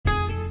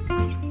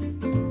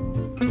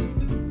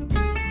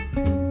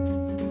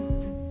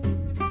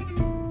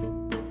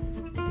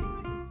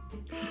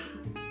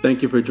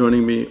Thank you for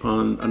joining me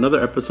on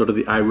another episode of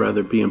the I'd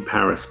Rather Be in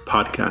Paris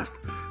podcast.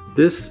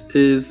 This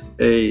is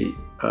a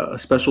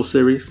special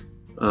series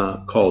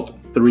called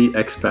Three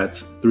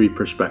Expats, Three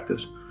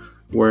Perspectives,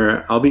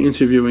 where I'll be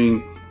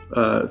interviewing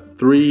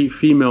three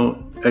female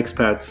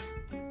expats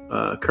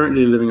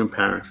currently living in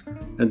Paris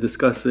and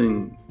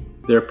discussing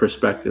their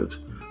perspectives.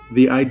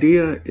 The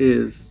idea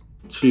is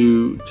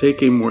to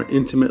take a more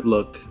intimate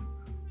look,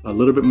 a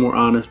little bit more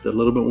honest, a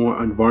little bit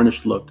more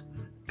unvarnished look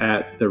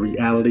at the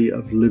reality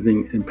of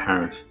living in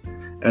Paris.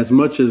 As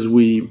much as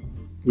we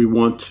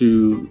want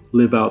to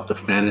live out the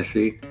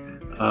fantasy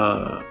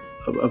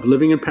of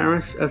living in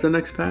Paris as an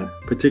expat,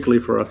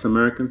 particularly for us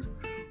Americans,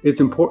 it's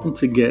important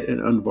to get an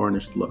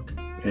unvarnished look.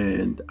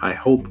 And I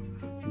hope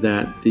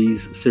that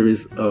these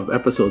series of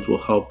episodes will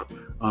help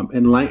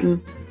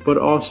enlighten, but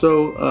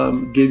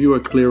also give you a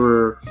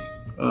clearer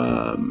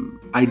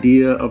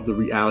idea of the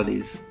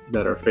realities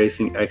that are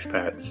facing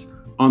expats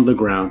on the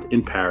ground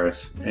in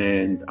Paris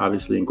and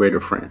obviously in Greater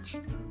France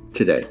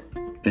today.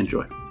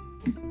 Enjoy.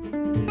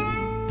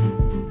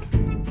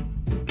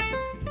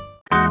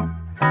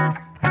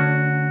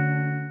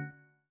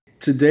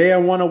 Today I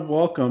want to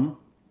welcome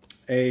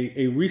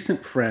a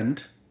recent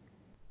friend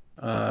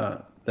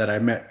that I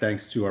met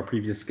thanks to our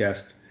previous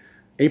guest,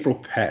 April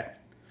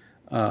Pett,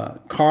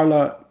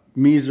 Carla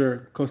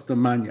Mieser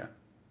Costamagna.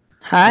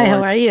 Hi,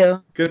 how are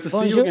you? Good to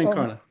see you again, Bonjour.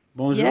 Carla. Yeah,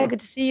 Bonjour. good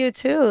to see you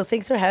too.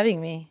 Thanks for having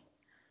me.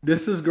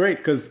 This is great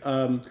because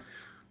for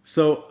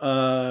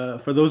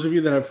those of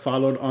you that have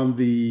followed on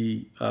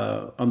the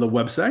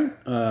website,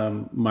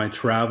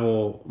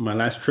 my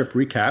last trip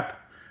recap,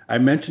 I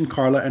mentioned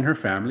Carla and her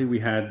family. We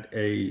had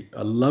a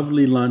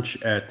lovely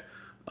lunch at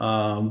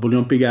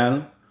Bouillon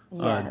Pigalle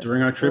Yes,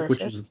 during our trip, which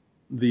delicious.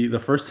 was the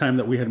first time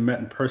that we had met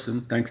in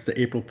person, thanks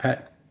to April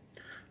Pett.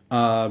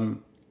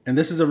 And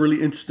this is a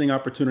really interesting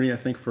opportunity, I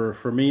think,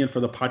 for me and for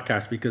the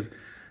podcast because,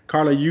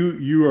 Carla,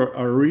 you are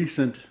a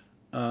recent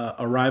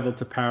arrival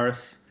to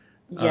Paris.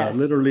 Yes,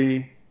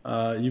 Literally,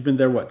 you've been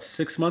there, what,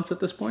 6 months at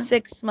this point?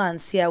 6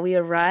 months. Yeah, we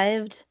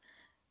arrived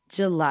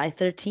July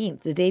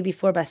 13th, the day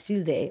before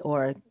Bastille Day,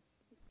 or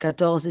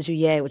 14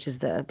 Juillet, which is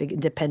the big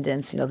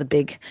independence, the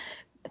big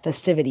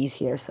festivities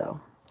here. So,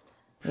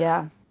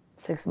 yeah,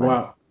 6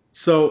 months. Wow.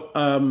 So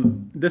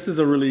this is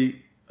a really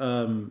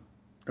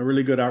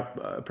good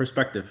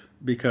perspective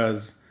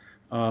because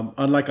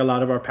unlike a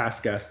lot of our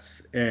past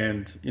guests,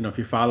 and if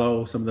you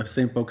follow some of the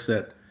same folks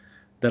that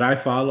I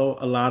follow,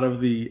 a lot of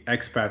the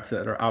expats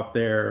that are out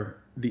there,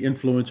 the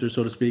influencers,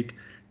 so to speak,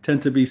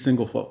 tend to be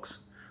single folks.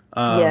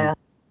 Um, Yeah,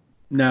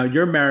 Now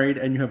you're married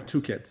and you have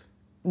two kids.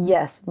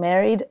 yes,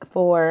 married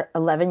for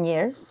 11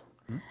 years,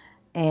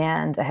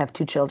 and I have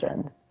two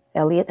children,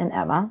 Elliot and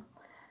Emma.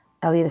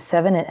 Elliot is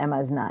 7 and Emma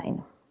is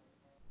 9.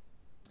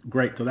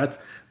 Great. So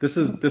this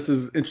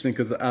is interesting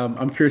because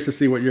I'm curious to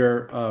see what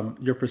your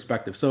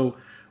perspective. So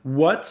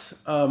what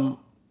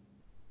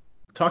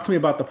talk to me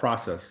about the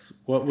process.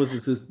 What was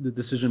the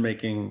decision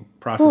making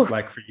process Oof.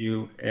 like for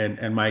you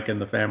and Mike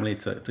and the family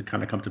to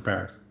kind of come to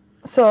Paris?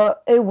 So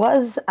it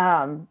was,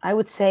 I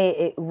would say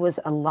it was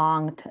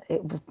long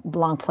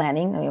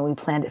planning. I mean, we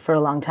planned it for a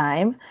long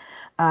time,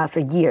 for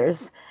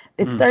years.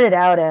 It Mm, started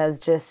out as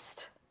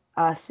just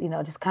us,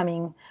 just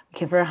coming. We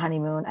came for a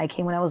honeymoon. I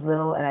came when I was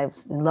little, and I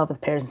was in love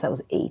with Paris since I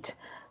was 8.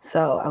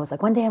 So I was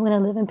like, one day I'm going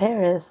to live in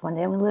Paris. One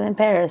day I'm going to live in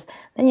Paris.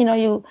 Then,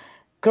 you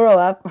grow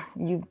up,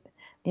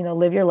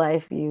 live your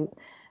life. You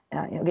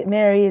get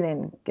married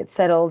and get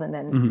settled, and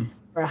then mhm.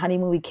 for a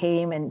honeymoon we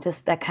came, and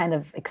just that kind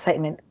of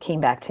excitement came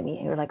back to me.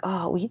 And we were like,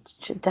 oh, we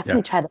should Yeah.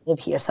 definitely try to live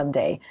here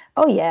someday.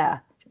 Oh yeah,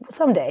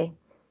 someday.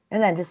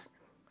 And then just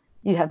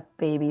you have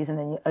babies, and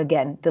then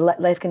again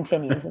life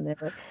continues. And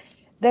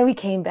then we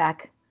came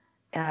back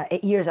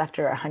 8 years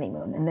after our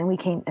honeymoon, and then we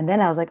came, and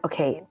then I was like,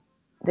 okay,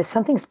 there's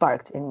something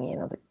sparked in me.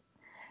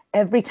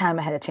 Every time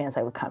I had a chance,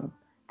 I would come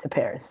to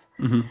Paris.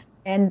 Hmm.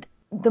 And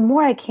the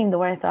more I came, the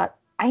more I thought,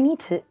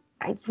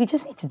 we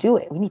just need to do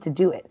it. We need to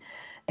do it.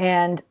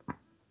 And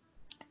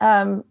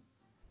um,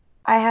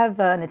 I have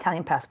an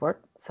Italian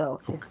passport, so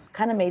Okay. it's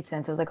kind of made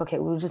sense. I was like, okay,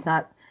 we're just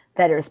not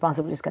that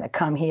irresponsible. We're just going to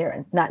come here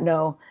and not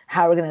know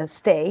how we're going to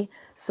stay.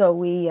 So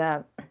we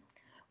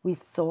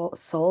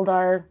sold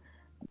our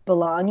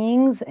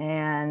belongings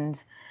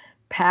and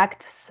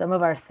packed some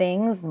of our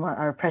things,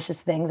 our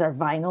precious things, our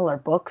vinyl, our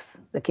books,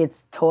 the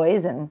kids'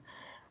 toys, and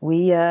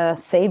we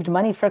saved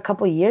money for a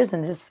couple of years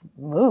and just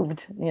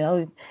moved.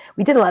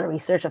 We did a lot of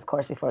research, of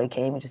course, before we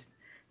came. We just,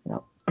 you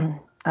know,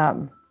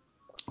 um,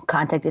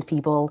 contacted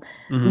people,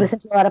 Hmm.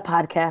 listened to a lot of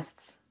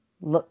podcasts,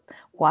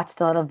 watched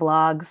a lot of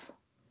vlogs,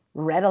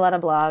 read a lot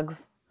of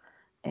blogs,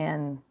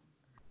 and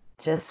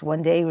just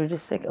one day we were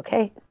just like,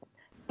 okay,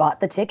 bought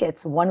the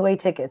tickets, one-way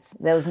tickets.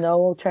 There was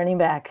no turning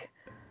back.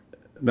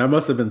 That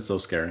must have been so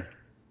scary.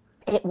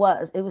 It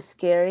was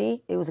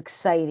scary. It was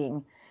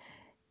exciting.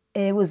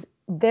 It was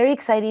very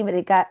exciting, but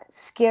it got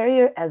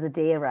scarier as the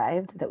day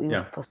arrived that we were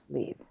Yeah. supposed to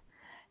leave.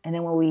 And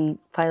then when we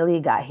finally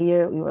got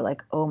here, we were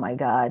like, oh my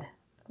God,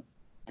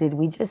 did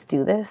we just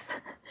do this?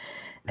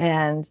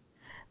 And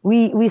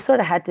we sort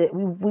of had to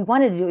we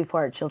wanted to do it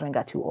before our children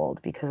got too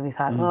old because we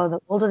thought, Mhm. well, the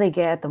older they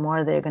get, the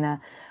more they're gonna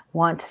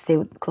want to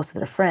stay close to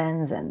their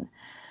friends, and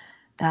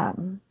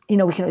we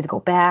can always go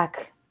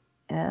back,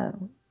 uh,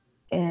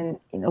 and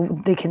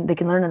they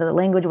can learn another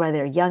language while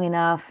they're young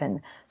enough, and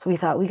so we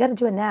thought we got to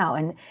do it now,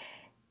 and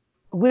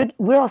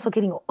we're also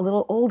getting a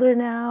little older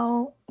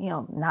now,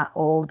 not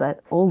old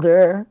but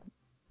older,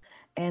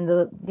 and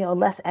the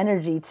less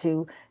energy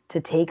to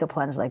take a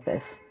plunge like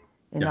this,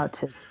 Yeah.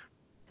 to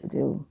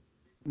do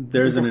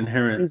There's an this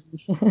inherent,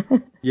 crazy.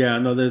 yeah,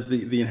 no, there's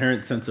the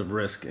inherent sense of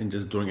risk in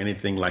just doing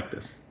anything like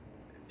this.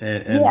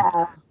 And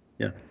Yeah.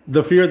 yeah,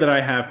 the fear that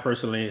I have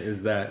personally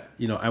is that,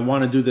 I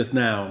want to do this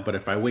now, but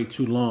if I wait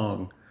too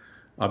long,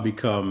 I'll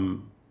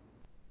become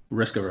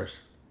risk averse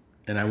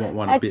and I won't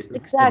want to pull that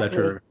Exactly.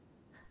 trigger.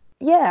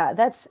 Yeah,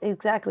 that's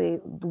exactly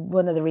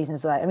one of the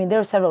reasons why. I mean, there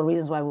were several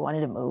reasons why we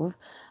wanted to move,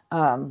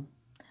 um,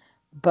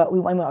 but we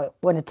wanted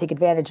to take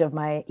advantage of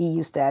my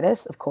EU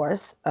status, of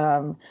course.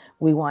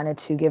 We wanted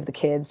to give the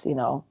kids,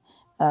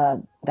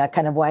 that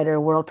kind of wider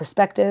world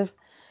perspective.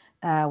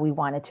 We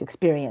wanted to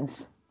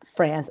experience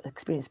France,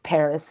 experience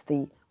Paris,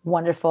 the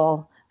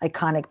wonderful,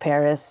 iconic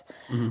Paris.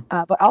 Hmm.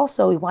 But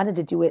also, we wanted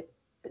to do it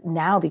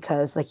now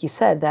because, like you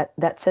said,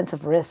 that sense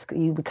of risk,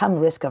 you become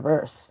risk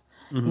averse.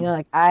 Hmm.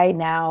 Like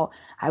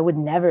I would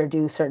never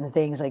do certain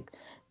things like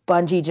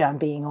bungee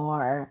jumping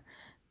or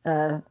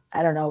I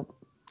don't know,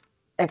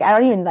 like I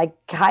don't even like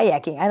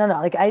kayaking. I don't know,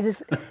 like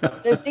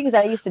there's things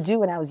that I used to do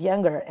when I was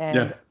younger, Yeah.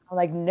 and I'm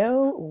like,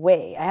 no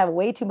way, I have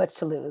way too much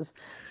to lose.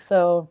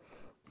 So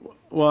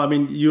Well, I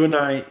mean, you and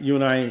I,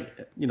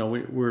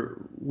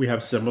 we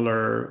have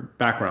similar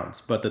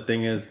backgrounds, but the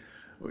thing is,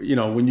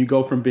 when you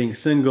go from being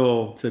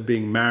single to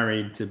being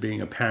married to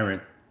being a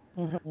parent,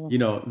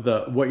 mhm,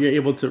 the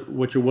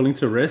what you're willing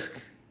to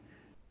risk,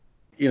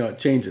 it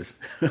changes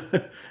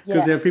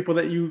because there are yes, people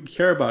that you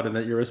care about and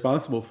that you're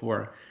responsible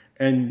for.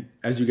 And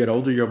as you get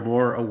older, you're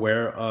more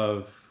aware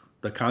of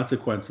the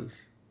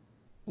consequences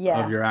of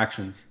yeah, your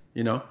actions.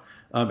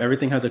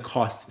 Everything has a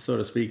cost, so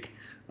to speak.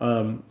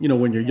 When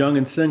you're yeah. young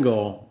and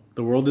single,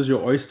 the world is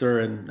your oyster,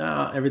 and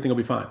everything will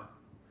be fine.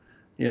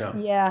 You know,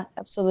 Yeah,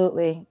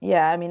 absolutely.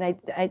 Yeah, I mean,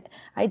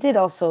 I did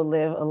also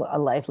live a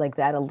life like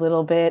that a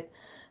little bit.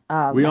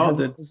 we My all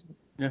husband did. was,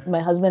 Yeah.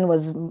 my husband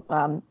was,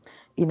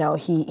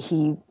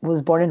 he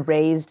was born and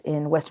raised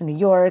in Western New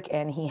York,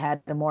 and he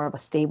had a more of a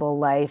stable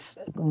life,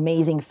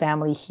 amazing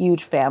family,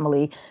 huge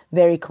family,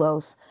 very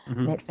close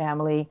Hmm. knit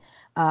family.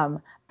 I,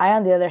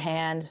 on the other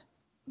hand,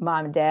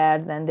 mom and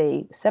dad, then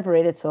they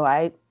separated, so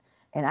I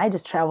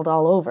just traveled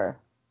all over,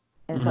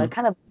 and so I Hmm.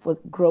 kind of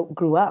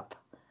grew up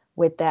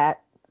with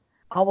that,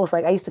 almost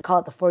like I used to call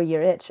it the 4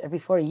 year itch. Every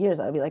 4 years,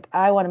 I'd be like,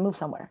 I want to move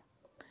somewhere.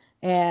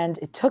 And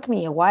it took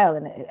me a while.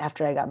 And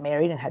after I got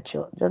married and had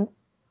children,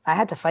 I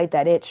had to fight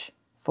that itch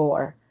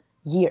for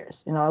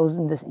years. I was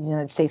in the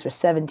United States for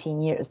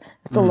 17 years.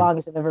 That's the Hmm.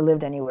 longest I've ever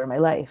lived anywhere in my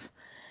life.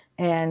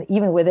 And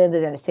even within the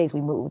United States,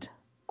 we moved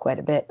quite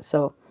a bit.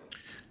 So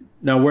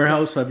Now, where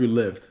else have you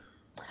lived?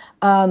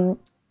 um,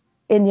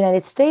 in the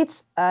United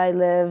States, I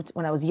lived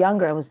when I was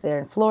younger, I was there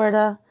in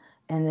Florida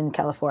and then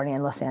California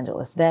and Los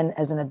Angeles. Then,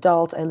 as an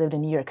adult, I lived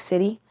in New York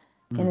City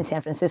and in Hmm.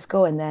 San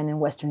Francisco, and then in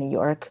Western New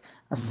York,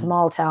 a Hmm.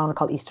 small town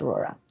called East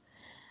Aurora,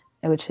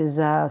 which is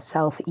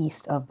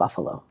southeast of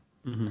Buffalo.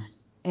 Hmm.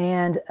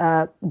 And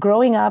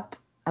growing up,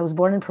 I was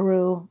born in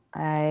Peru.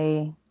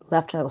 I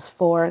left when I was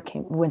 4,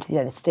 went to the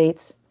United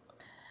States.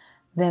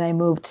 Then I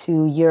moved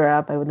to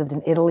Europe. I lived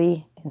in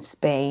Italy, in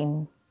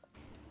Spain.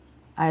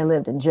 I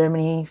lived in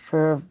Germany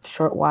for a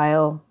short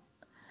while.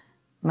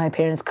 My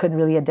parents couldn't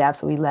really adapt,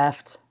 so we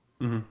left.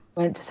 Hmm.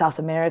 Went to South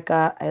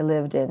America. I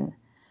lived in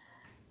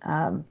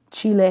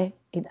Chile,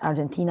 in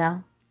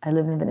Argentina. I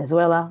lived in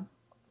Venezuela,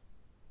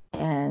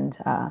 and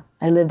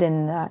I lived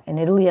in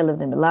Italy. I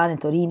lived in Milan, in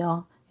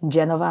Torino, in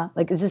Genova.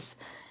 Like it's just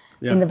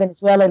in Yeah. the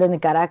Venezuela. I lived in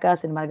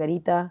Caracas, in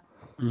Margarita.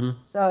 Hmm.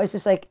 So it's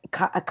just like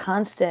a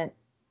constant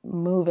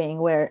moving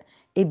where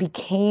it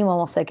became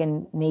almost like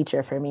in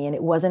nature for me, and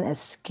it wasn't as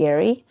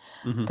scary,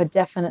 Hmm. but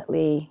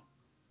definitely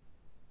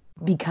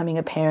becoming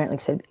a parent, like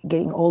I said,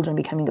 getting older and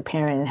becoming a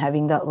parent and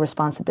having that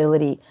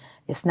responsibility.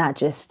 It's not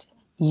just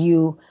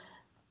you,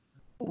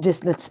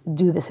 just let's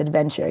do this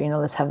adventure,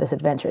 let's have this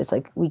adventure. It's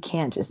like we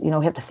can't just, we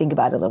have to think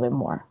about it a little bit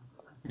more.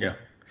 Yeah.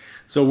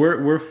 So we're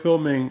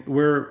recording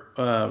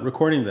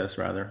this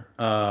rather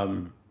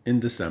in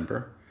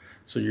December.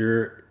 So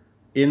you're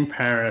in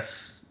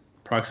Paris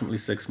approximately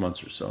 6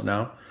 months or so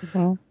now.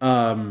 Mhm.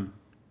 Um,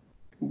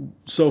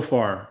 so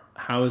far,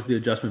 how has the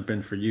adjustment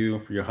been for you,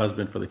 for your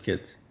husband, for the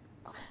kids?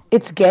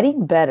 It's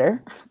getting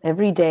better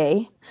every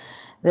day.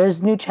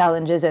 There's new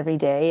challenges every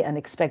day,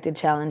 unexpected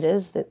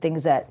challenges, that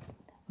things that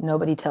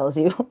nobody tells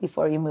you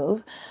before you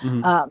move.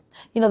 Hmm. Um,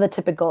 the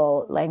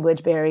typical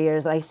language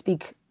barriers. I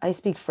speak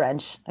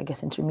French, I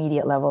guess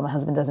intermediate level. My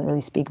husband doesn't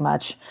really speak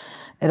much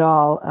at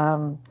all.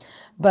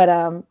 But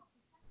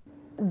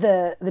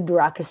the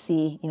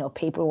bureaucracy,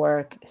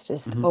 paperwork, is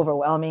just Hmm.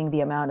 overwhelming.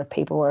 The amount of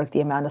paperwork,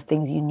 the amount of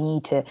things you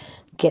need to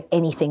get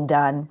anything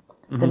done,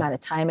 the Hmm. amount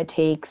of time it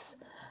takes,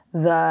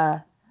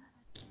 the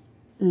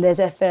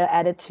laissez-faire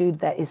attitude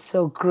that is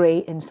so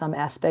great in some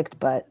aspect,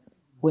 but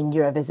when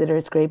you're a visitor,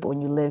 it's great. But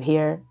when you live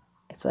here,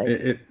 it's like,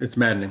 It's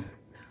maddening.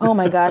 oh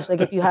my gosh,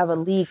 like if you have a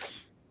leak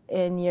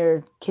in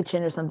your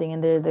kitchen or something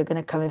and they're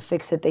gonna come and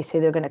fix it, they say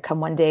they're gonna come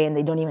one day and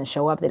they don't even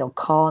show up, they don't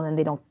call, and then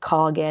they don't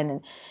call again.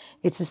 And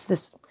it's just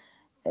this,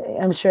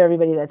 I'm sure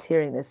everybody that's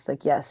hearing this,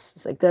 like, yes,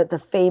 it's like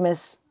the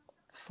famous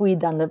fuite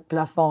dans le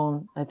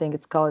plafond, I think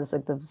it's called. It's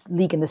like the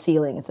leak in the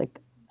ceiling. It's like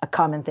a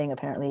common thing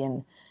apparently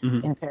in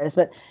Paris.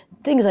 But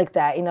things like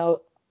that,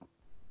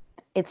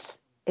 it's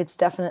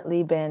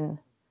definitely been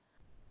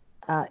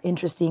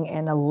interesting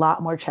and a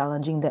lot more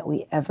challenging than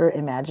we ever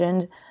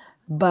imagined.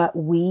 But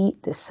we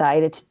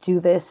decided to do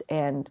this,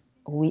 and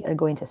we are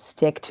going to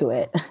stick to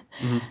it.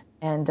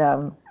 And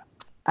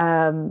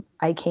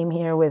I came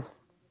here with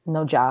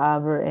no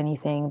job or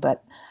anything,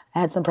 but I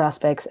had some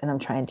prospects, and I'm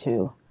trying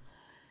to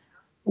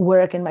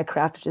work in my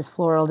craft, which is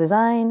floral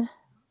design.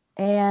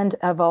 And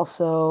I've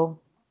also,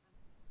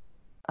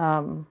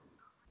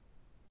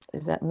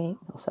 is that me?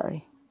 Oh,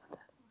 sorry.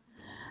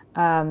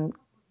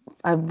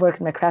 I've worked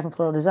in my craft in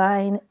floral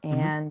design,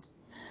 and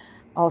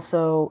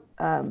also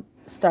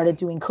started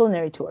doing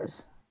culinary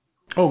tours.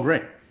 Oh,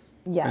 great.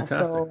 Yeah,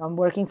 Fantastic. so I'm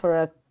working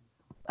for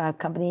a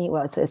company.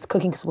 Well, it's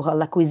cooking school called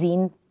La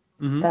Cuisine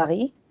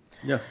Paris.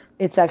 Yes.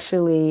 It's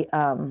actually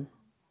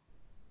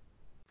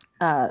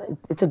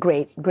it's a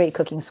great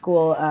cooking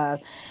school.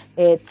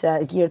 It's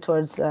geared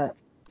towards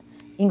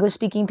English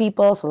speaking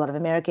people, so a lot of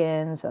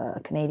Americans,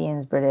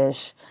 Canadians,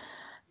 British,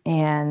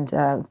 and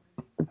a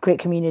great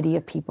community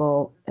of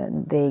people.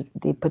 And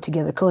they put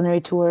together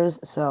culinary tours.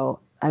 So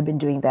I've been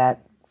doing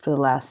that for the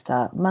last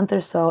month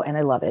or so, and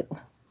I love it.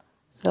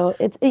 So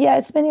it's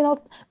been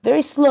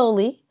very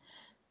slowly,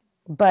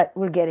 but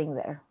we're getting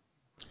there.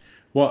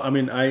 Well, I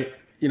mean,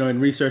 in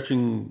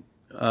researching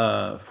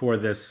for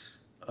this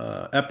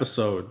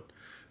episode,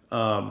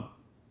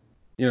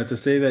 to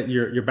say that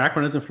your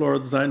background is in floral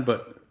design,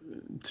 but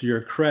to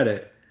your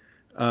credit,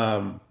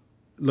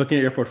 looking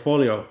at your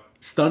portfolio,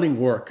 stunning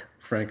work,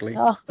 frankly,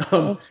 Oh,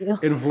 thank you.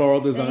 in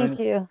floral design. Thank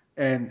you.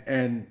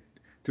 And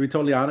to be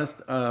totally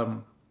honest,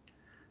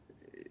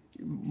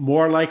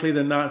 more likely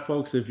than not,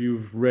 folks, if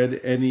you've read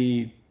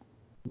any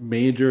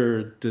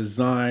major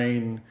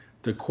design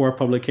decor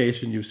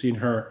publication, you've seen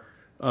her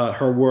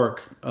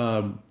work,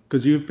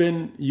 because you've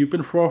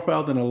been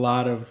profiled in a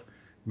lot of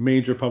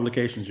major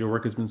publications. Your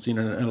work has been seen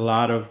in a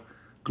lot of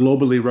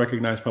globally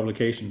recognized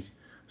publications.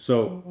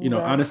 So,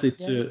 honestly,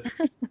 yes.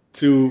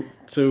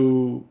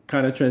 to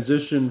kind of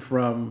transition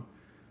from,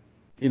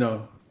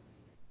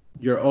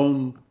 your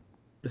own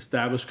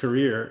established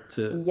career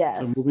to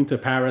Yes. moving to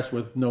Paris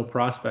with no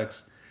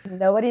prospects.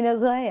 Nobody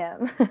knows who I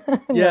am.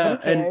 Yeah,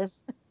 Nobody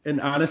cares. and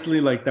honestly,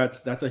 like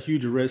that's a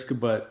huge risk,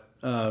 but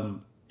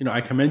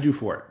I commend you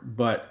for it.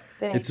 But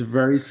Thanks. it's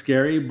very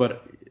scary.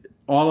 But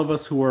all of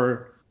us who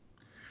are,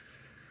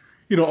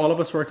 all of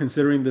us who are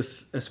considering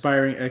this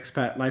aspiring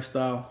expat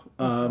lifestyle,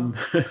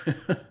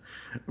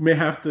 may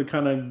have to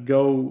kind of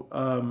go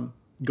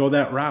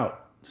that route.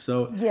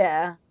 So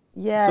Yeah.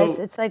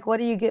 It's like, what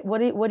do you get?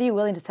 What are you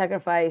willing to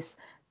sacrifice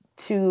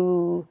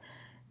to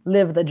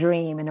live the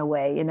dream in a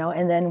way, And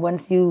then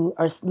once you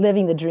are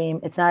living the dream,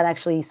 it's not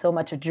actually so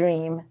much a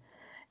dream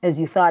as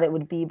you thought it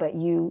would be, but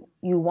you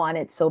want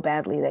it so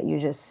badly that you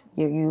just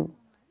you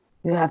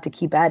have to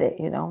keep at it,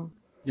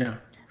 Yeah,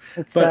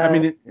 It's but I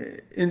mean,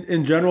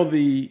 in general,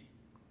 the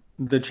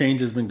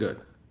change has been good.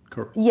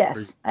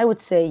 yes, I would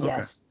say Okay.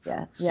 yes.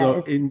 Yeah.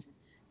 So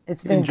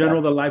It's been in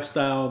general, good. the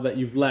lifestyle that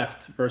you've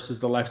left versus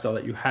the lifestyle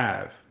that you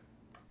have,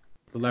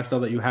 the lifestyle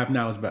that you have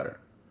now is better.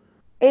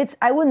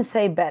 I wouldn't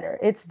say better.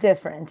 It's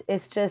different.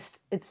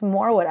 It's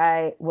more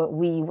what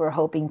we were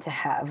hoping to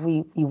have.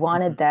 We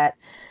wanted that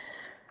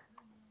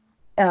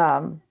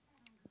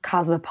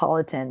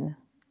cosmopolitan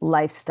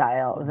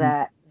lifestyle,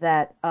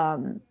 that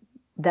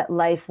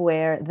life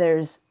where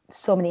there's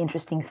so many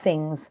interesting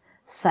things,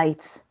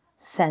 sights,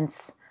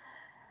 scents,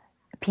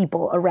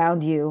 people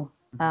around you,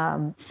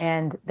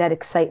 and that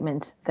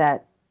excitement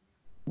that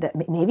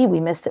maybe we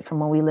missed it from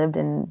when we lived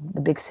in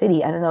the big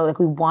city. I don't know, like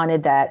we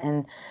wanted that.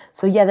 And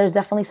so, yeah, there's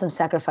definitely some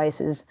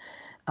sacrifices,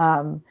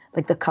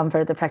 like the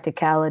comfort, the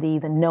practicality,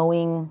 the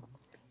knowing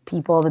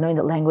people, the knowing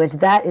the language.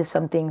 That is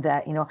something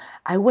that,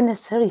 I wouldn't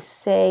necessarily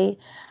say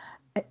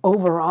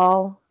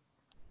overall,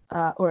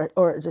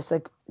 or just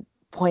like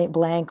point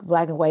blank,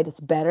 black and white,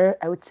 it's better.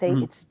 I would say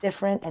it's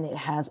different, and it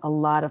has a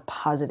lot of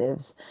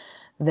positives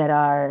that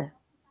are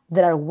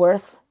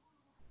worth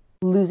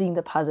losing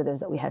the positives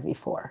that we had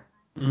before.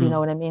 You know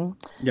what I mean?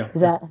 Yeah.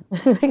 Does that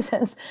make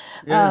sense?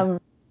 Yeah.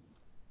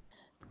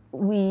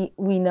 We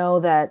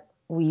know that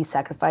we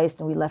sacrificed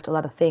and we left a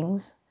lot of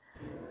things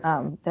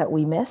that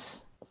we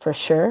miss for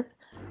sure,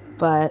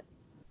 but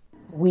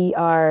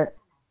our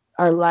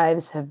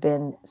lives have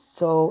been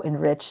so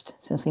enriched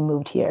since we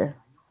moved here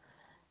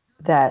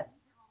that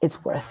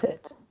it's worth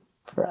it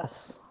for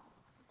us.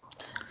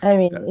 I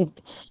mean,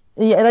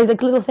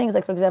 like little things,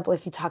 like for example,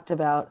 if you talked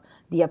about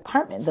the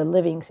apartment, the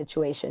living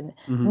situation,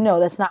 no,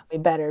 that's not way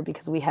better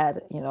because we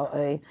had,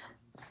 a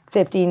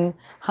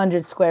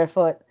 1,500 square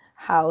foot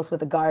house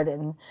with a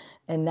garden,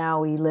 and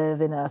now we live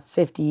in a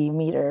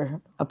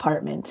 50-meter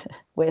apartment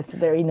with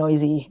very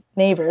noisy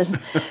neighbors.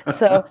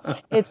 So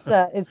there's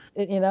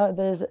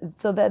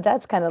so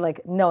that's kind of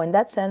like, no, in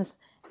that sense,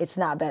 it's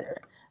not better.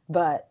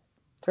 But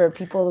for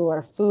people who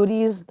are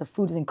foodies, the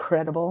food is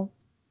incredible.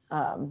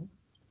 Um,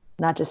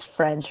 Not just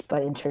French,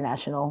 but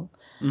international.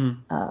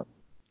 Mm.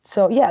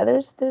 So yeah,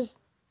 there's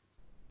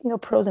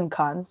pros and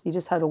cons. You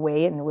just have to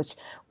weigh it, and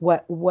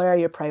what are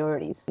your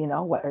priorities?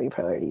 What are your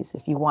priorities?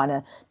 If do you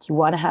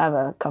want to have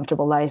a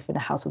comfortable life in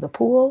a house with a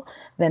pool,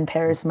 then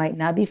Paris might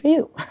not be for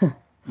you.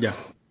 Yeah.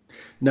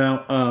 Now,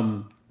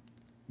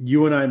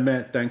 you and I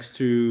met thanks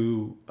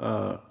to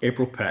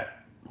April Pett,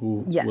 who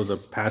was a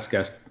Yes. past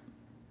guest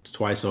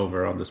twice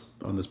over on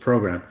this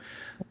program,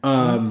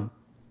 Mhm.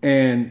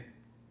 and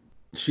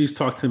she's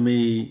talked to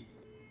me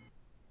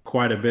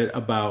quite a bit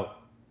about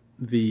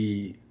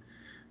the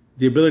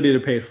the ability to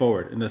pay it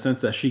forward in the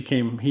sense that she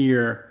came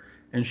here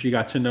and she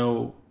got to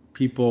know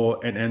people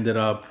and ended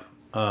up,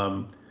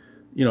 um,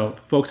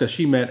 folks that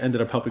she met ended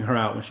up helping her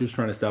out when she was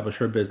trying to establish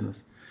her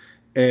business.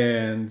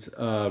 And,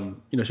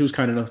 she was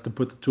kind enough to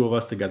put the two of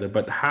us together.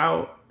 But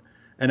how,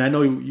 and I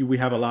know we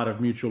have a lot of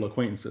mutual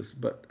acquaintances,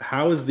 but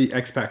how is the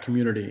expat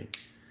community?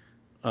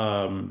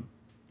 Um,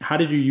 how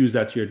did you use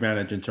that to your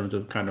advantage in terms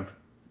of kind of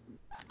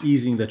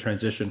easing the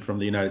transition from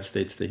the United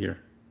States to here?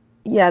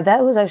 Yeah,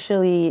 that was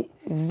actually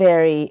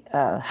very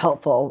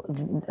helpful.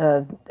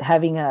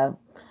 Having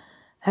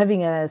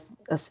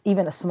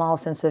even a small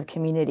sense of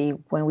community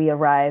when we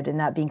arrived, and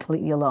not being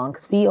completely alone,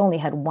 because we only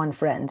had one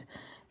friend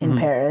in Hmm.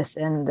 Paris,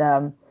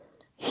 and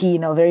he,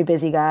 very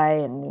busy guy,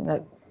 and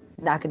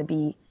not going to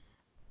be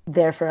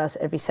there for us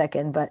every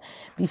second. But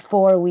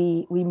before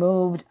we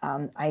moved,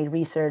 I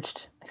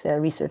researched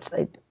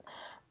like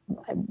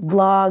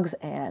vlogs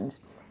and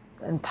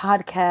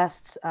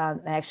podcasts. I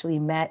actually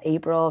met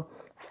April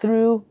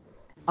through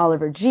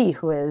Oliver G,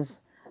 who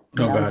is,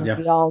 Oh as God, yeah,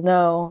 we all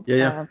know, yeah,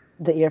 yeah.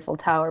 the Earful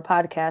Tower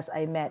podcast.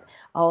 I met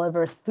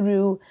Oliver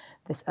through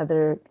this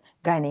other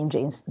guy named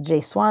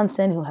Jay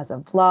Swanson, who has a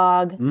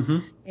vlog. Hmm.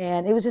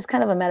 And it was just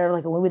kind of a matter of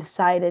like, when we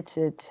decided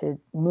to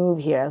move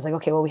here, I was like,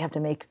 okay, well, we have to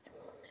make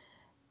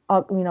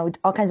all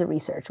kinds of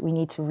research. We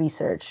need to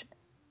research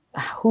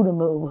who to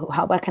move,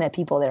 what kind of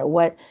people there,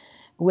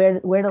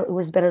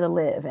 where's better to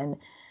live. And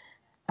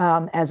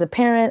as a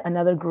parent,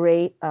 another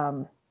great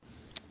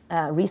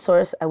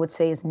resource I would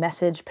say is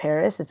Message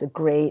Paris. It's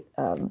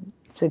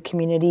a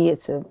community.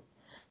 It's a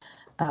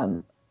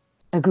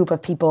group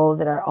of people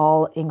that are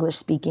all English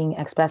speaking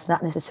expats,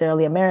 not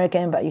necessarily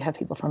American, but you have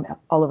people from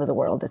all over the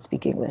world that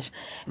speak English.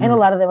 And a Hmm.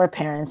 lot of them are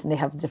parents, and they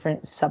have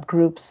different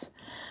subgroups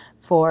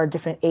for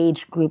different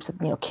age groups of,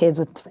 kids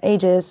with different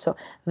ages. So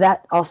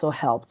that also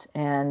helped.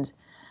 And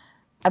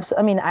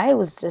I mean, I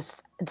was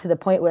just to the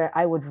point where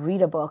I would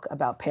read a book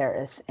about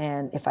Paris,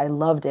 and if I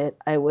loved it,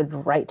 I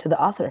would write to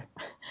the author.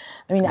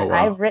 I mean, Oh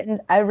wow.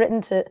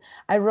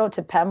 I wrote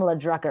to Pamela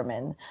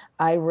Druckerman.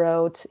 I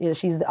wrote,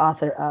 she's the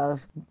author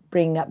of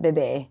Bringing Up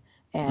Bebe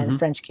and Hmm.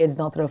 French Kids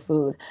Don't Throw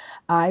Food.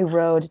 I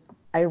wrote,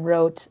 I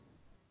wrote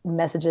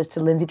messages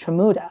to Lindsay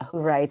Tramuta, who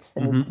writes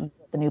Hmm.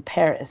 the new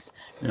Paris,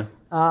 Yeah.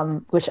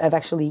 which I've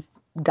actually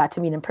got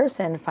to meet in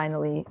person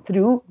finally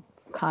through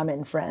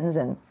common friends,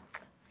 and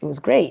it was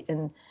great.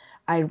 And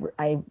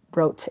I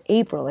wrote to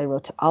April, I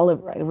wrote to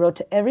Oliver, I wrote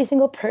to every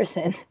single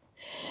person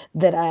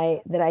that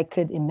I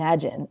could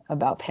imagine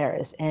about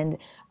Paris, and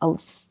a,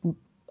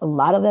 a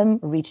lot of them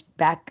reached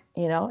back,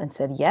 and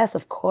said, yes,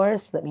 of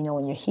course, let me know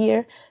when you're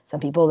here. Some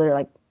people that are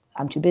like,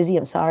 I'm too busy,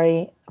 I'm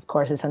sorry. Of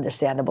course, it's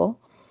understandable.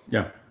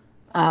 Yeah.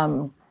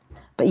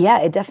 But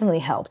yeah, it definitely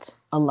helped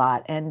a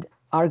lot. And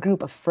our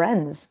group of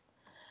friends,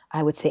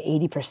 I would say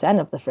 80%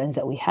 of the friends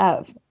that we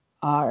have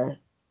are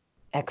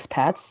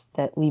expats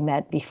that we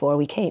met before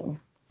we came.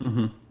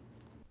 Hmm.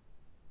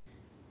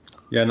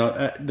 Yeah,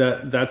 no,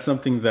 that's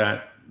something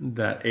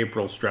that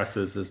April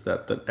stresses is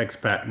that the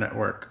expat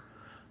network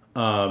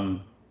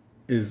um,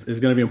 is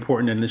going to be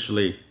important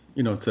initially,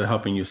 to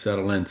helping you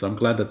settle in. So I'm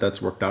glad that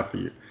that's worked out for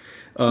you.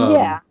 Um,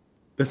 Yeah,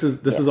 this yeah.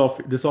 is all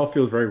this all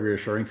feels very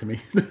reassuring to me.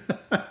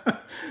 I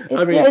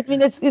Yeah, mean, I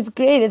mean it's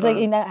great. It's like uh,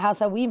 in that house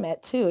that we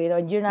met too,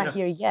 and you're not yeah,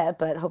 here yet,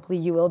 but hopefully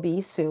you will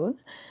be soon,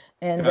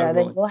 and God then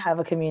willing. we'll have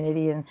a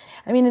community. And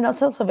I mean, and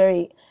it's also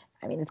very,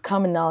 I mean, it's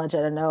common knowledge.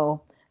 I don't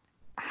know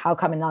how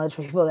common knowledge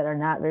for people that are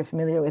not very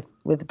familiar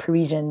with the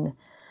Parisian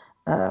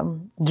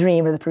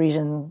dream or the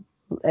Parisian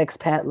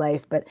expat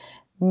life, but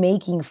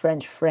making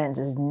French friends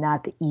is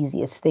not the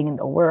easiest thing in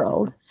the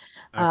world.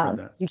 I've heard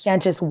that. You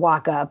can't just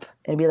walk up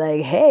and be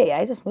like, "Hey,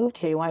 I just moved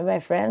here. You want to be my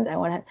friend? I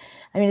want to."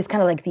 I mean, it's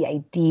kind of like the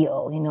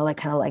ideal, like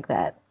kind of like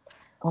that.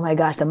 Oh my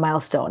gosh, the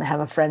milestone. I have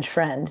a French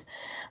friend,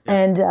 Yeah.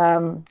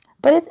 and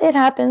but it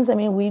happens. I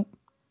mean, we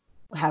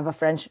have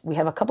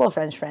a couple of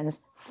French friends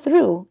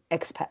through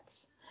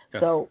expats.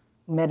 Yes. So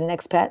met an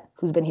expat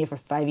who's been here for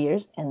 5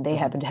 years, and they Hmm.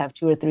 happen to have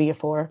two or three or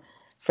four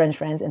French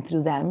friends, and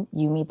through them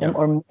you meet them, Yep.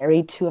 or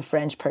married to a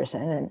French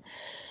person,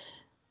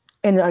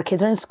 and our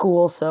kids are in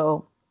school,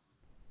 so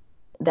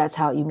that's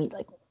how you meet,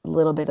 like a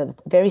little bit of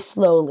very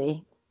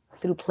slowly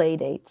through play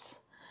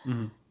dates.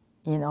 Hmm.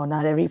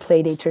 Not every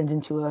play date turns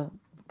into a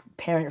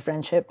parent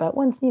friendship, but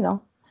once,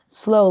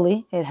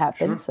 slowly it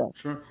happens. Sure, So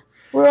sure.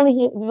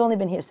 we've only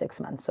been here 6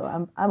 months, so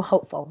I'm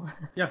hopeful.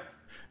 Yeah.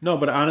 No,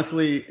 but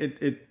honestly,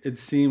 it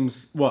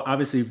seems, well,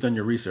 obviously you've done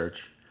your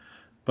research,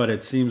 but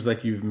it seems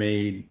like you've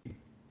made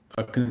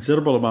a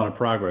considerable amount of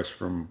progress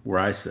from where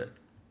I sit.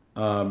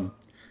 Um,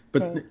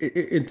 but Okay.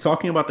 in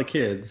talking about the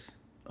kids,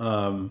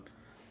 um,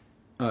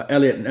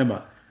 Elliot and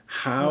Emma,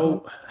 Hmm.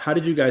 how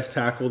did you guys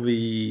tackle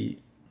the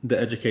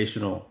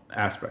educational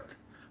aspect?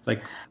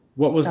 Like,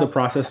 what was the Okay.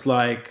 process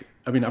like?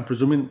 I mean, I'm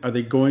presuming, are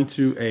they going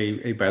to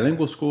a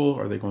bilingual school?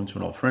 Are they going to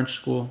an all French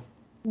school?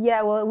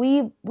 Yeah, well,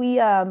 we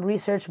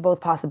researched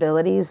both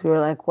possibilities. We were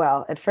like,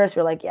 well, at first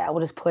we were like, yeah,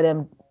 we'll just throw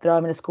him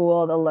into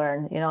school, they'll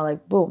learn,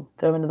 like boom,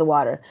 throw him into the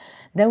water.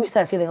 Then we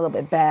started feeling a little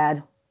bit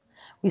bad.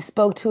 We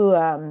spoke to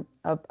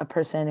a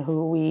person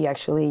who we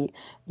actually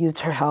used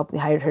her help. We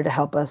hired her to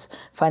help us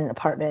find an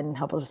apartment and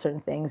help us with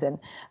certain things. And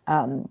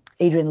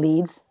Adrian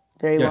Leeds,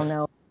 very well Yes.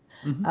 known.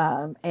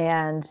 Hmm.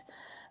 And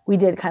we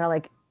did kind of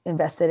like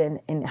invested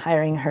in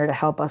hiring her to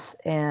help us.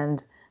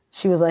 And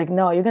she was like,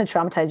 no, you're going to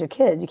traumatize your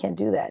kids. You can't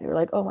do that. And we were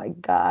like, oh my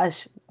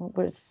gosh,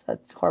 we're such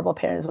horrible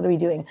parents. What are we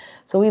doing?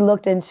 So we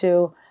looked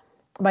into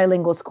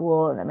bilingual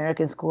school and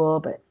American school.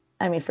 But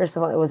I mean, first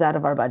of all, it was out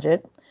of our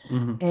budget.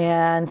 Hmm.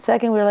 And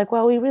second, we were like,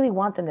 well, we really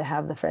want them to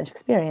have the French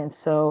experience.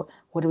 So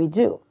what do we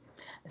do?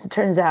 As it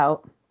turns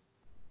out,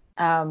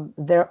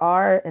 there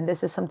are, and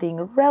this is something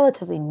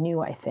relatively new,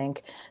 I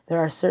think, there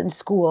are certain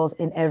schools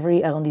in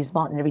every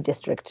arrondissement, in every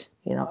district,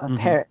 of Hmm.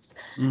 Paris.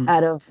 Hmm.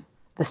 Out of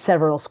the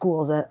several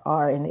schools that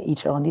are in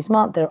each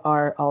arrondissement, there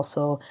are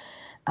also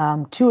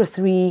two or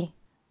three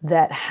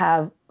that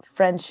have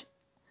French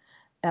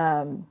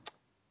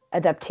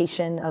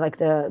adaptation, or like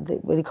the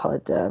what do you call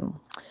it?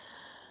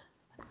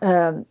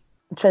 Um,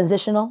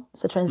 Transitional.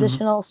 It's a Hmm.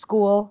 transitional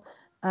school,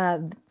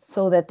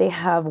 so that they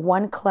have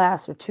one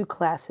class or two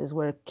classes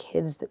where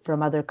kids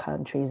from other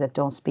countries that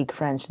don't speak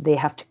French, they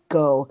have to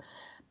go.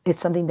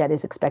 It's something that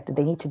is expected.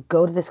 They need to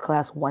go to this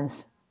class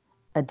once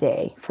a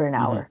day for an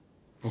Hmm. hour.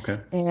 Okay.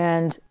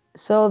 And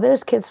so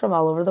there's kids from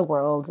all over the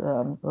world.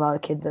 A lot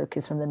of kids, there are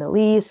kids from the Middle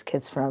East,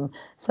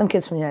 some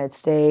kids from the United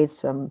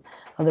States, from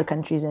other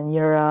countries in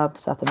Europe,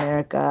 South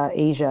America,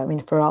 Asia. I mean,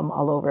 from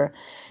all over.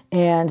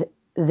 And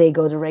they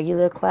go to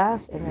regular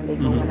class and then they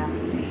go 1 hour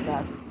to this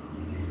class.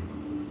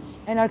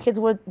 And our kids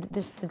were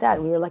just did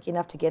that. We were lucky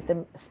enough to get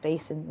them a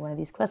space in one of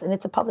these classes. And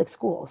it's a public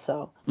school.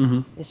 So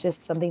Hmm. it's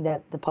just something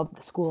that the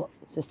school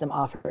system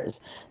offers.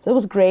 So it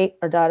was great.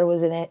 Our daughter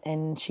was in it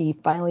and she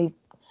finally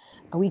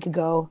a week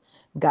ago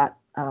got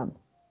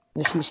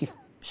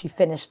she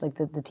finished, like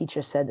the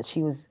teacher said that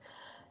she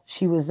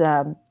was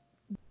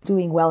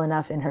doing well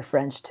enough in her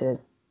French to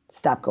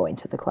stop going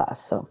to the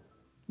class. So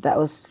that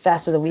was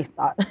faster than we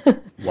thought. So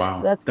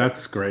Wow, that's good.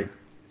 that's great.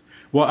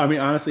 Well, I mean,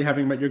 honestly,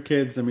 having met your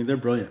kids, I mean, they're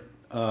brilliant.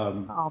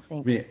 Oh, I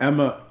thank mean, you.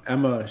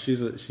 Emma,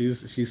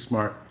 she's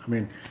smart. I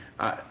mean,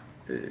 I,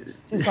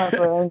 She's too smart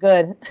for her own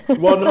good.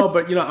 well, no,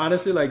 but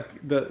honestly, like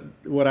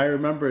what I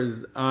remember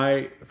is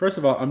first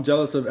of all, I'm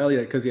jealous of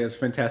Elliot because he has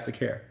fantastic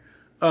hair.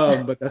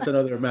 But that's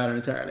another matter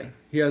entirely.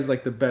 He has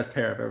like the best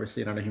hair I've ever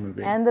seen on a human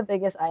being. And the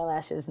biggest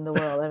eyelashes in the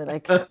world. I mean,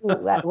 like,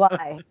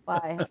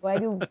 why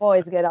do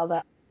boys get all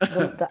the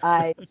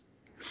eyes?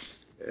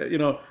 you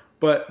know,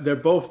 but they're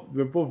both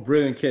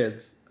brilliant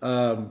kids.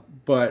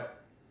 But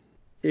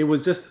it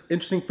was just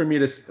interesting for me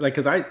to like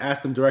because I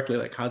asked them directly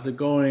like, "How's it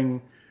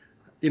going?"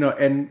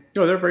 And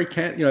they're very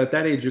at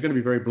that age you're going to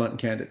be very blunt and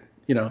candid.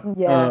 You know,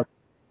 Yeah.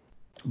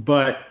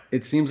 but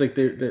it seems like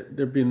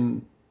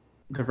they're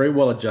very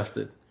well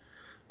adjusted.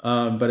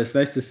 But it's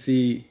nice to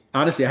see.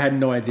 Honestly, I had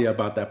no idea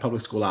about that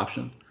public school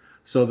option,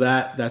 so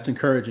that's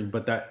encouraging.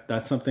 But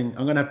that's something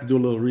I'm gonna have to do a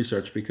little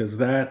research because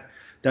that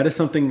is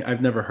something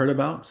I've never heard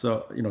about.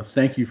 So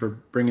thank you for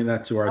bringing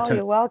that to our Oh, attention.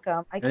 you're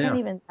welcome. I Yeah, can't yeah,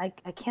 even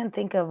I can't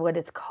think of what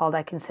it's called.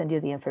 I can send you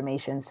the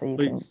information so you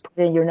can please.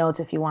 put it in your notes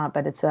if you want,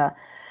 but it's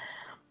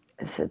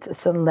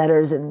some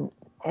letters, and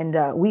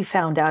we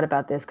found out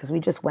about this because we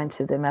just went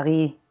to the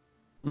mairie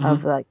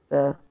of Hmm. like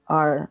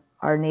our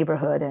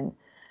neighborhood, and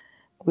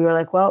we were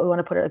like, well, we want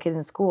to put our kids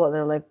in school.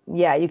 They're like,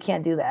 yeah, you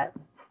can't do that.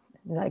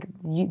 Like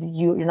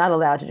you're not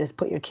allowed to just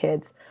put your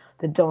kids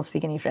that don't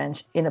speak any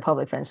French in a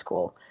public French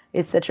school.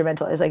 It's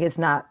detrimental. It's like it's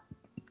not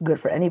good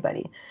for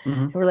anybody. Hmm.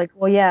 And we're like,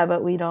 well, yeah,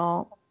 but we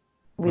don't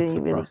What's really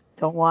the really process?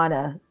 don't want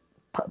a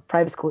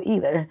private school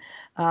either.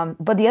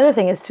 But the other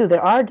thing is too,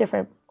 there are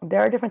different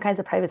kinds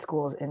of private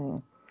schools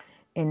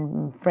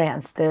in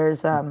France.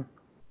 There's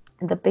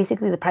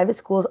basically the private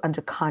schools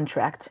under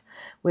contract,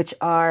 which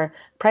are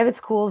private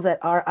schools that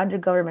are under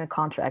government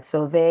contract.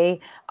 So they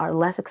are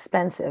less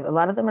expensive. A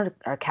lot of them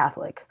are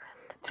Catholic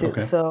too.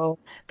 Okay. So,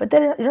 but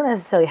then you don't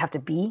necessarily have to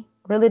be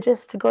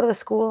religious to go to the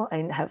school.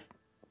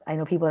 I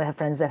know people that have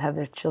friends that have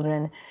their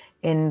children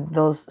in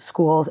those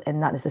schools and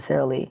not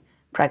necessarily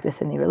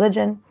practice any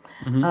religion.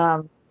 Hmm.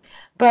 Um,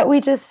 but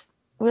we're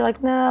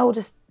like, no, we'll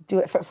just do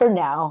it for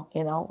now.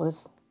 We'll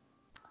just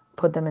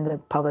put them in the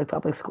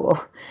public school,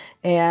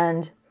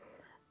 and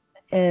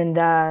and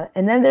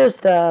then there's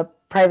the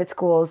private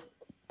schools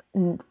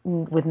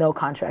with no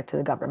contract to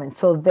the government.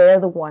 So they're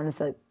the ones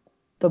that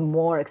the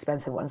more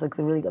expensive ones, like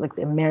the really like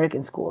the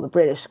American school, the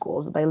British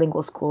schools, the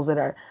bilingual schools that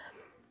are,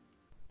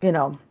 you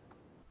know,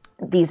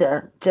 these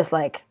are just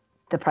like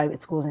the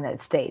private schools in the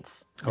United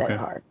States that Okay.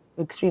 are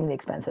extremely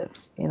expensive,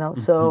 Hmm.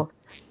 So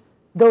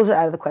those are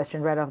out of the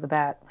question right off the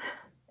bat.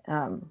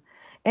 Um,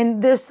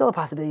 and there's still a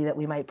possibility that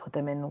we might put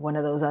them in one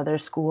of those other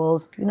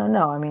schools.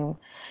 No, I mean,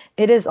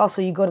 it is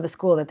also you go to the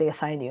school that they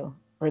assign you,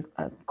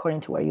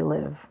 according to where you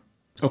live.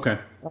 Okay.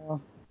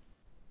 So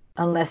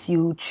unless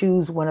you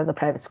choose one of the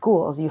private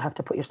schools, you have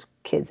to put your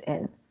kids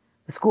in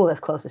the school that's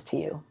closest to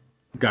you.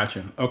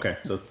 Gotcha. Okay.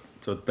 So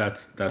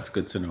that's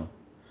good to know.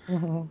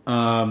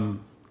 Hmm.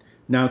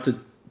 Now to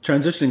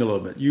transitioning a little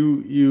bit,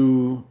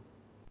 you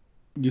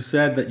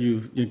said that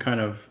you kind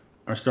of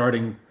are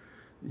starting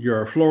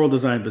your floral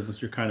design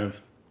business. You're kind of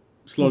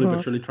slowly but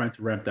Hmm. surely trying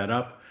to ramp that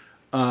up.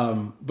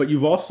 But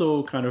you've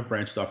also kind of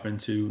branched off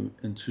into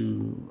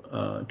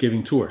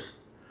giving tours.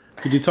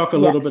 Could you talk a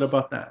little bit Yes.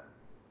 about that?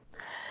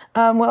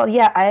 Well,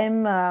 yeah,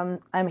 I'm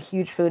a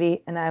huge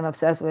foodie, and I'm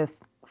obsessed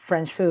with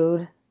French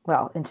food.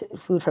 Well, into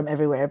food from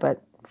everywhere,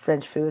 but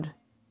French food,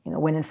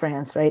 when in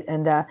France, right?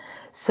 And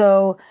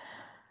so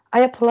I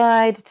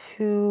applied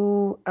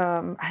to,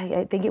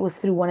 I think it was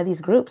through one of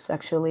these groups,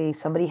 actually.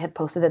 Somebody had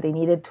posted that they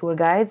needed tour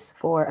guides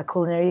for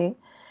culinary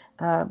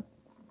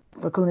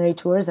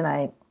tours, and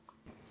I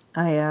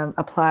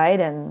applied,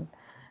 and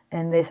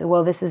they said,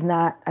 well, this is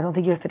not, I don't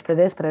think you're fit for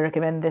this, but I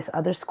recommend this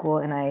other school.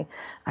 And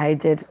I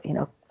did,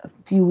 a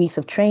few weeks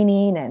of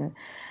training and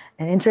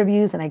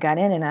interviews, and I got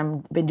in, and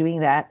I've been doing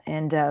that.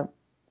 And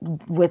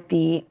with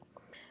the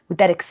with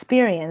that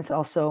experience,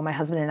 also, my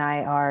husband and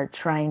I are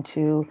trying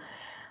to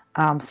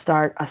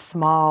start a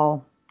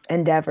small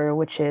endeavor,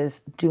 which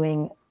is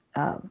doing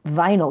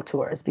vinyl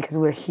tours because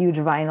we're huge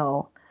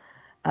vinyl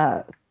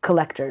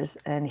collectors,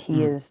 and Mhm.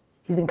 he's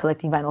been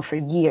collecting vinyl for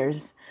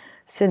years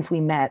since we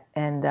met,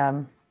 and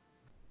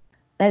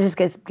it just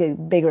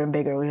get bigger and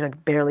bigger. We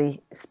like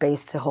barely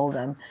space to hold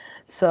them.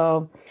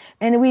 So,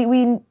 and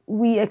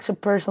we extra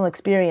personal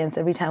experience.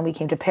 Every time we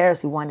came to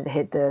Paris, we wanted to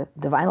hit the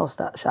vinyl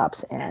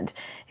shops, and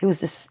it was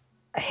just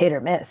a hit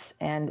or miss.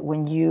 And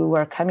when you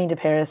are coming to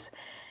Paris,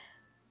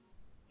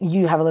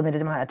 you have a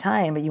limited amount of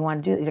time, but you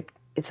want to do it.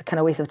 It's a kind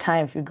of waste of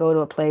time if you go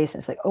to a place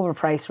and it's like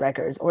overpriced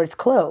records, or it's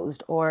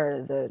closed,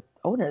 or the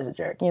owner is a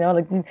jerk.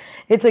 Like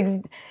it's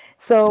like.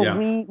 So Yeah.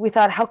 we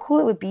thought how cool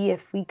it would be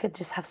if we could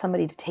just have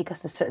somebody to take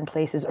us to certain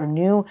places, or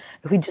knew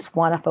if we just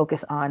want to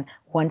focus on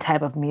one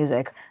type of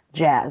music,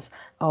 jazz,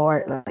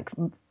 or like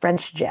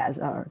French jazz,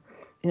 or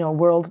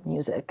world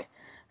music,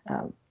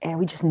 and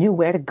we just knew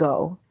where to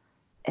go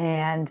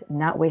and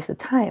not waste the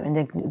time, and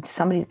then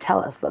somebody to tell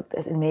us, look,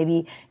 this, and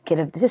maybe get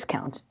a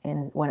discount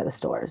in one of the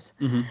stores.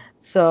 Hmm.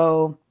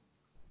 So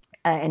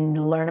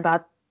and learn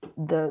about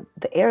the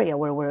area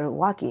where we're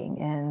walking,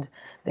 and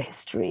the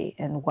history,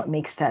 and what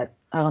makes that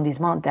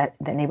arrondissement, that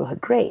neighborhood,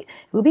 great.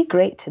 It would be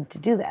great to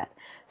do that.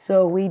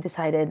 So we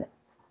decided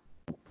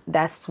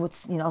that's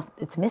what's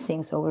it's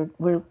missing. So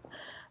we're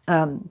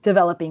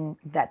developing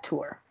that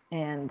tour,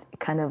 and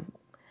kind of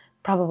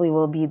probably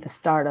will be the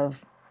start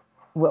of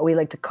what we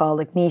like to call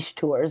like niche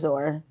tours,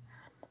 or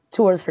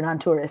tours for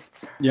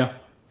non-tourists. Yeah.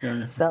 Yeah.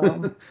 Yeah.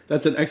 So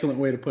That's an excellent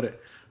way to put it.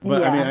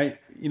 But I mean,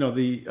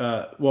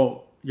 yeah,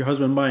 well, your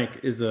husband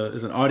Mike is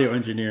an audio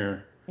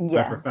engineer by yeah, he's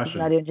an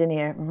profession. audio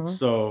engineer. Hmm.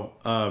 So,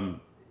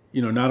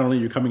 not only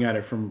you're coming at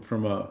it from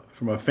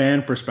a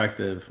fan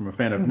perspective, from a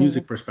fan of Hmm.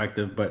 music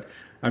perspective, but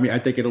I mean, I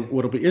think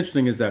what'll be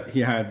interesting is that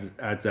he adds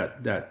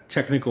that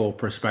technical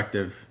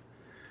perspective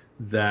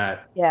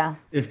that Yeah.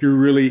 if you're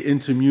really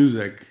into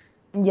music,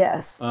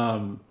 Yes.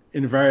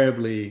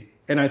 invariably,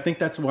 and I think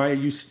that's why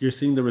you're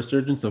seeing the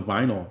resurgence of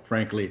vinyl.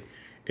 Frankly,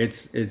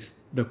 it's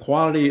the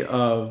quality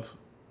of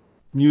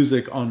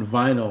music on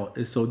vinyl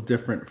is so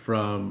different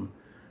from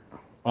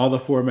all the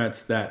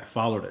formats that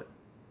followed it.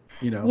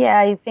 You know. Yeah,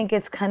 I think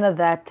it's kind of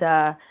that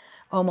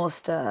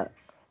almost a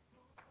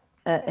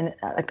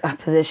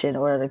position,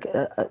 or like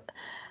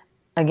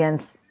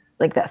against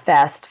like that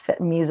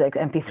music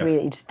MP3 that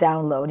Yes. you just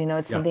download.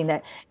 It's Yeah. something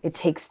that it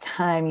takes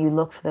time. You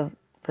look for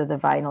the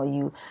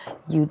vinyl.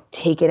 You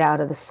take it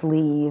out of the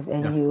sleeve, Yeah.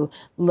 and you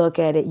look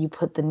at it. You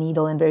put the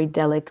needle in very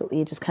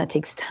delicately. It just kind of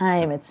takes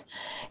time. It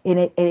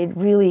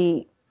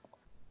really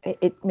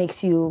it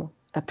makes you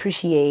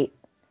appreciate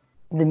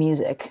the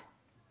music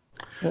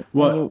when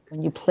Well,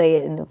 you play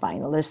it in the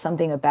vinyl. There's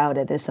something about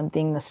it. There's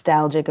something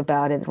nostalgic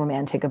about it,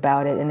 romantic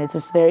about it, and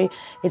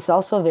it's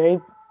also very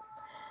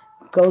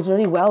goes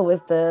really well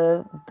with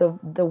the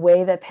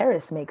way that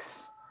Paris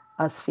makes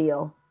us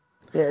feel.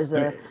 There's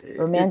a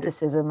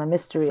romanticism, a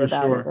mystery for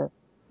about it. sure.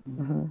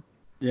 Mhm.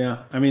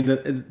 Yeah. I mean,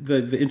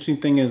 the interesting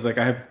thing is like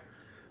I have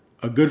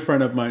a good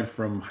friend of mine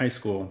from high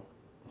school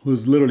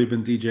who's literally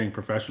been DJing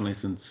professionally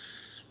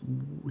since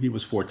he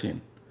was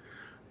 14.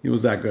 He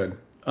was that good.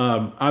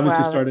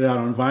 Obviously Wow. started out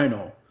on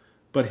vinyl,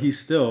 but he's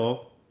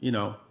still,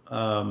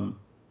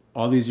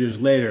 all these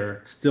years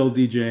later, still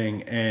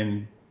DJing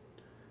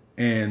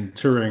and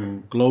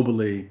touring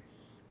globally.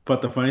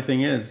 but the funny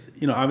thing is,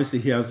 obviously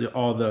he has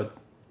all the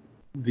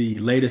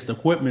latest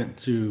equipment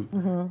to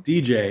Hmm.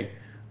 DJ,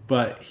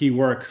 but he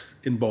works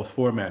in both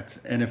formats.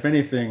 And if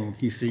anything,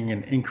 he's seeing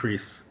an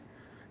increase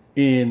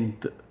in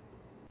the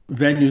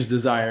venues'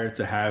 desire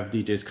to have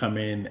DJs come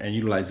in and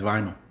utilize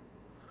vinyl.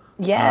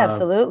 Yeah,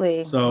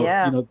 absolutely. So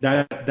Yeah.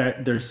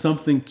 that there's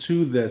something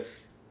to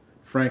this,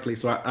 frankly.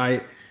 So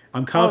I'm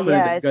Oh,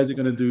 confident yeah. that you It's guys are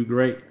going to do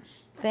great.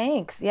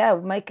 Thanks. Yeah,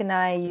 Mike and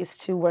I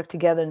used to work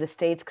together in the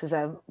States because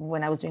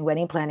when I was doing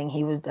wedding planning,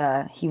 he would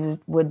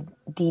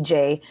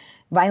DJ,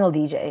 vinyl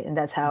DJ, and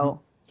that's Hmm. how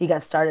he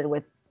got started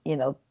with, you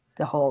know,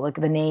 the whole like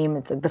the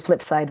name, the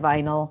flip side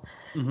vinyl,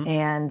 Hmm.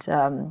 and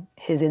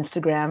his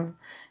Instagram,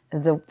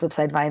 the flip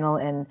side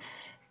vinyl, and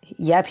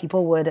yeah,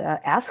 people would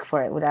ask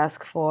for it, would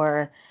ask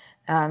for.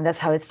 That's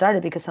how it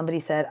started because somebody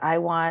said, I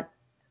want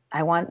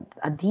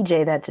a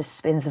DJ that just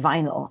spins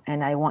vinyl,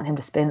 and I want him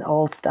to spin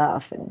old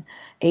stuff and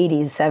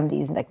 80s,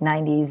 70s, and like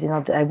 90s.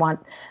 I want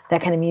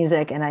that kind of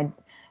music, and I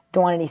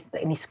don't want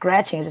any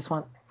scratching. I just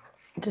want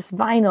just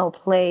vinyl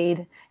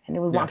played,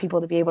 and we want Yeah,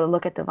 people to be able to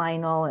look at the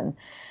vinyl,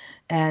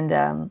 and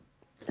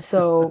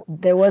so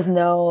there was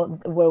no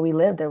where we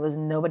lived. There was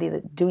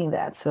nobody doing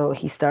that. So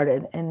he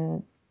started,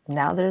 and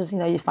now there's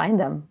you find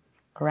them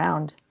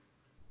around.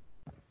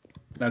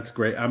 that's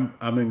great. I'm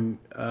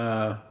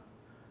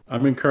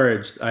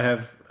encouraged.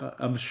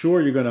 I'm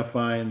sure you're going to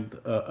find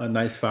a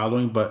nice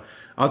following, but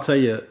I'll tell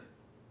you,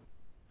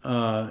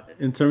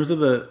 in terms of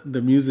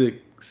the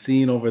music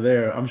scene over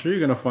there, I'm sure you're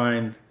going to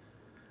find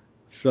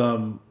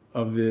some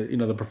of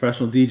the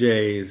professional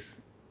DJs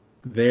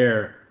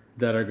there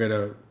that are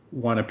gonna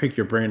want to pick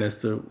your brain as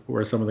to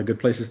where some of the good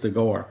places to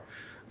go are.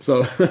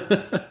 So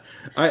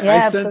I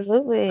Yeah, sense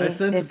I absolutely.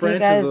 sense If you branches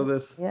guys, of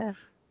this. yeah.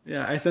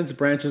 Yeah, I sense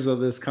branches of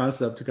this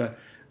concept to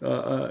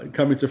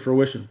coming to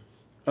fruition.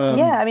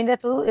 Yeah, Um, I mean,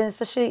 absolutely, and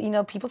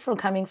especially, people from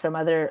coming from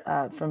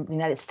from the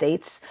United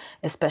States,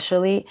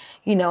 especially,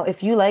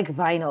 if you like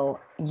vinyl,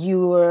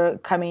 you're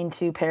coming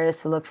to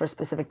Paris to look for a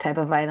specific type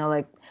of vinyl.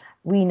 Like,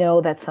 we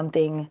know that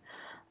something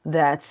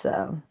that's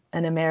an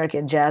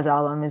American jazz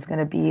album is going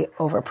to be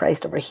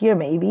overpriced over here.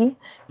 Maybe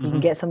you can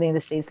mhm, get something in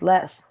the States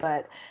less,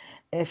 but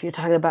if you're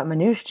talking about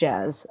Manouche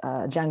jazz,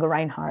 Django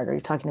Reinhardt, or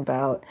you're talking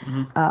about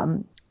mhm,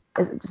 um,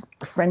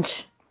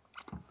 French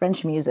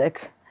French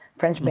music,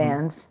 French mhm,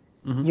 bands,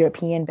 mhm,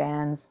 European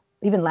bands,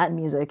 even Latin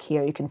music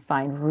here. You can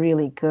find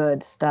really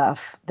good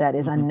stuff that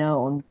is mhm.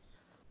 unknown,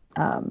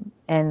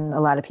 and a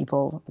lot of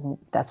people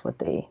that's what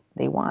they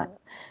want.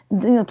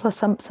 Plus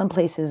some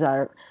places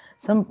are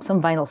some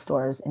vinyl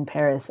stores in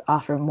Paris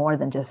offer more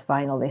than just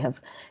vinyl. They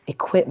have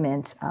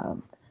equipment,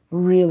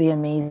 really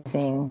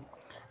amazing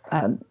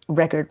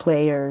record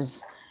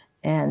players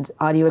and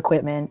audio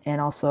equipment,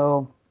 and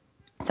also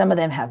some of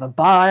them have a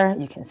bar.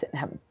 You can sit and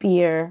have a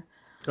beer.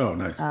 Oh,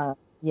 nice.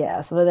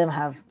 Yeah, some of them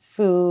have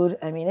food.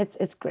 I mean,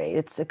 it's great.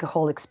 It's like a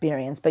whole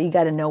experience, but you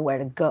got to know where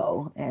to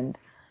go, and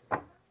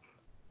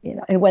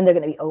and when they're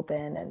going to be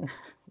open, and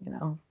you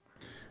know.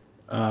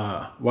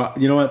 Well,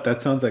 you know what?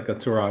 That sounds like a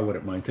tour I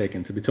wouldn't mind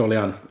taking. To be totally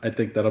honest, I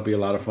think that'll be a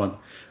lot of fun.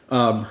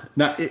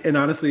 And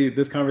honestly,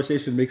 this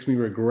conversation makes me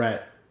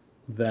regret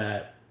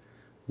that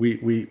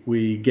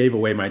we gave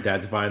away my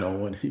dad's vinyl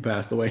when he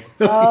passed away.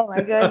 Oh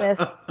my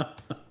goodness.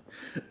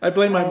 I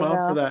blame my I mom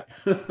for know. that.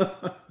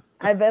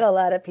 I bet a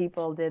lot of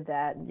people did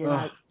that.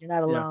 Oh, You're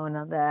not yeah, alone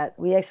on that.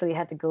 We actually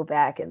had to go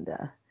back and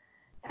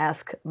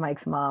ask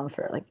Mike's mom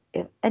for like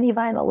if any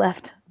vinyl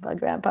left by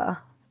Grandpa.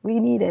 We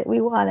need it.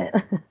 We want it.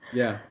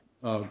 yeah.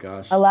 Oh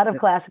A gosh. lot of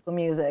classical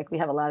music. We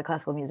have a lot of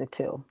classical music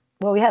too.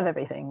 Well, we have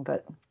everything,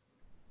 but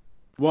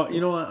Well, you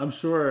yeah. know what? I'm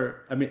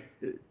sure. I mean,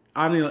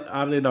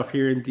 oddly enough,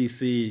 here in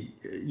DC,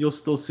 you'll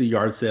still see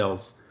yard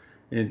sales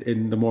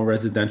in the more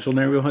residential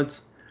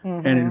neighborhoods,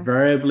 and Hmm.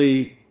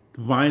 invariably,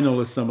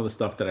 vinyl is some of the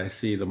stuff that I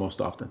see the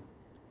most often.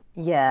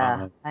 Yeah,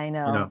 Uh, I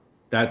you know. know,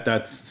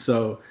 that's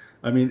so.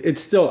 I mean,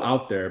 it's still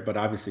out there, but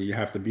obviously, you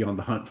have to be on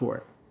the hunt for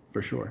it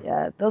for sure.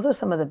 Yeah, those are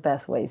some of the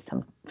best ways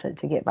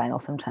to get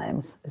vinyl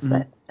sometimes. Is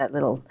Hmm. that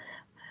little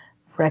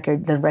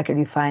the record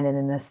you find in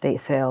an estate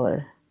sale,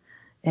 or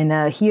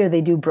and here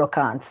they do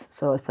brocants,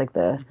 so it's like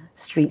the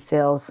street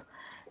sales.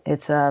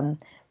 It's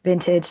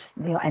vintage,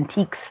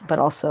 antiques, but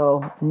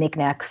also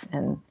knickknacks,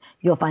 and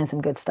you'll find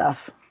some good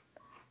stuff.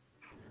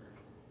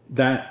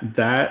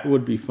 That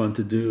would be fun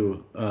to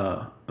do.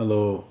 A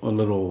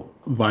little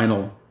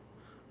vinyl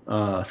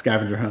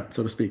scavenger hunt,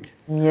 so to speak.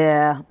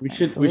 Yeah, We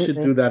should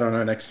do absolutely. that on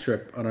our next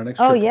trip. On our next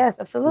Oh trip, yes,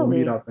 we'll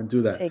meet absolutely. up and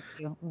do We'll that. take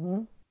you. Hmm.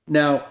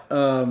 Now,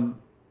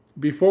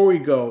 before we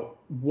go,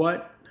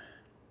 what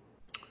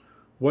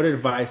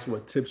advice,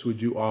 what tips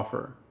would you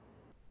offer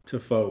to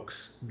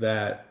folks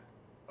that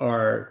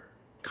are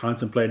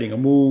contemplating a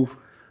move,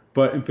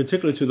 but in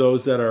particular to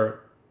those that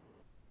are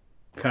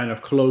kind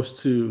of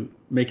close to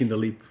making the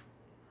leap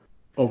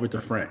over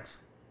to France?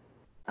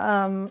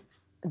 Um,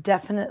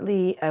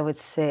 Definitely, I would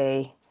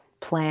say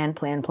plan,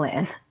 plan,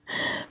 plan.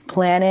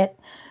 Plan it.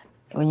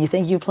 When you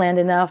think you've planned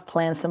enough,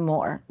 plan some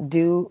more.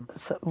 Do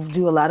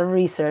a lot of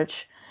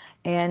research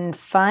and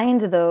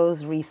find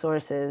those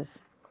resources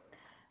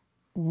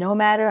no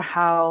matter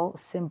how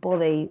simple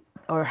they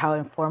or how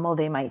informal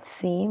they might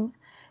seem,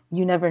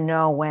 you never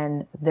know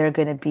when they're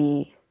going to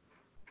be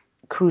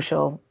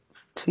crucial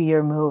to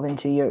your move and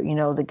to your,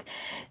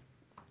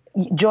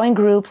 join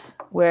groups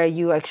where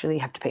you actually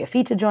have to pay a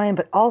fee to join,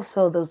 but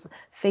also those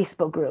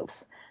Facebook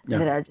groups Yeah.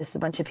 that are just a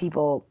bunch of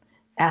people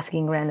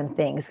asking random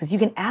things, because you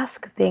can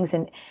ask things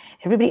and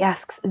everybody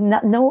asks.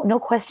 No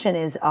question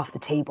is off the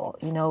table.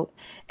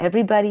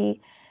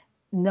 Everybody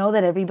know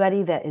that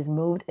everybody that is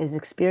moved is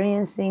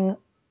experiencing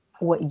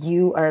what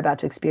you are about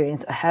to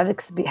experience, or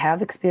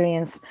have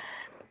experienced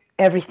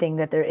everything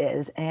that there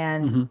is,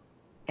 and Hmm.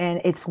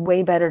 it's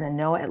way better to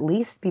know, at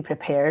least be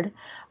prepared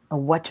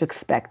on what to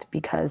expect,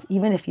 because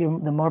even if you're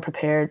the more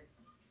prepared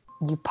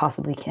you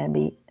possibly can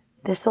be,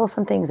 there's still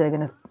some things that are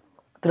going to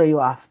throw you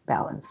off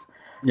balance.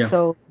 Yeah.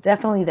 So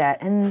definitely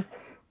that, and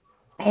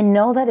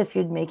know that if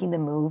you're making the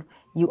move,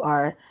 you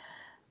are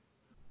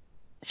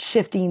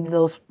shifting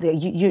those.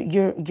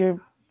 You're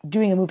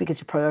doing a move because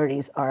your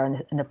priorities are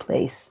in a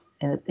place,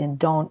 and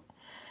don't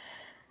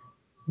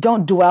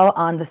dwell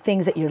on the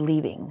things that you're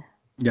leaving.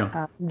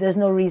 Yeah. There's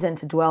no reason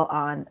to dwell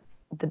on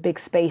the big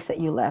space that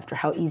you left, or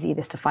how easy it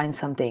is to find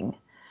something,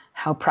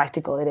 how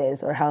practical it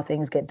is, or how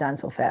things get done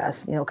so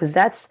fast. Because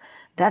that's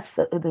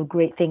the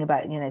great thing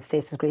about the United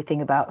States. The great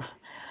thing about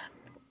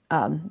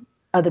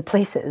other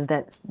places,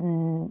 that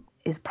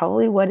is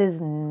probably what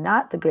is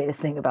not the greatest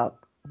thing about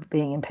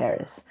being in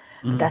Paris.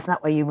 But Hmm. that's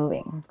not where you're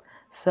moving.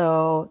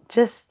 So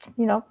just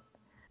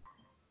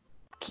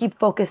keep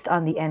focused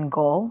on the end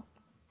goal,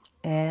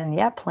 and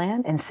yeah,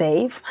 plan and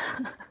save.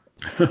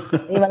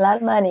 Save a lot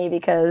of money,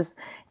 because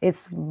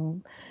it's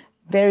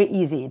very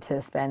easy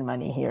to spend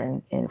money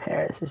here in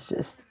Paris. It's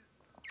just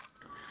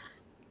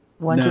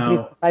one, two, three,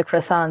 Now, four, five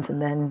croissants,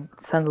 and then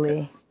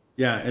suddenly.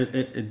 yeah,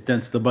 it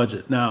dents the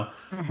budget. Now,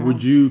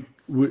 Mhm.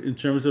 in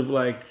terms of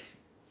like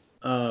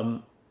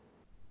um,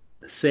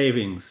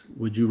 savings,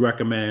 would you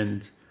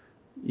recommend,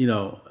 you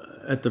know,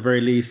 at the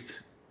very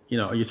least,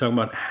 are you talking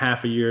about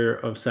half a year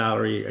of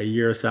salary, a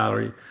year of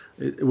salary?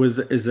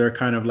 Is there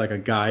kind of like a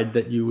guide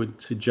that you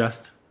would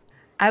suggest?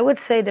 I would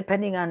say,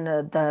 depending on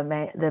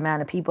the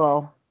amount of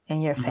people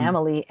in your Hmm.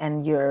 family,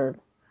 and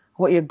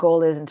what your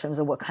goal is in terms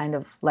of what kind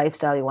of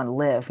lifestyle you want to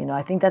live.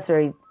 I think that's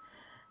very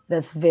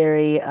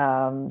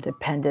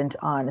dependent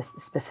on a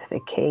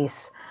specific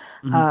case.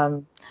 Hmm.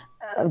 Um,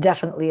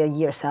 Definitely a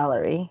year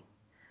salary,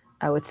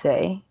 I would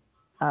say,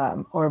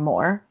 or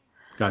more.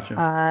 Gotcha.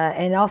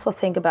 And also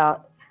think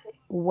about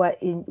what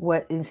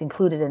is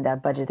included in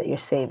that budget that you're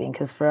saving.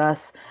 Because for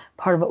us,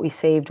 part of what we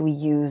saved,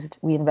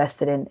 we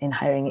invested in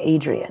hiring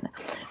Adrian,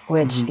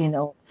 which,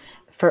 Hmm.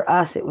 for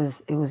us it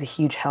was a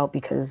huge help,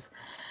 because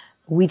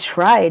we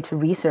tried to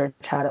research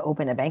how to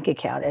open a bank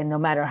account, and no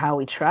matter how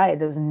we tried,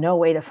 there was no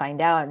way to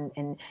find out,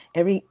 and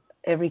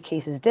every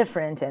case is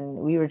different, and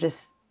we were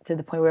just to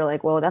the point where we're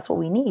like, well, that's what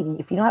we need.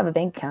 If you don't have a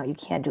bank account, you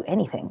can't do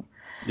anything.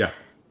 Yeah.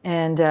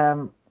 And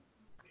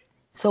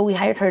so we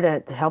hired her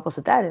to help us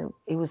with that, and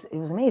it was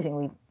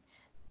amazing.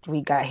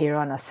 We got here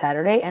on a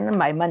Saturday, and then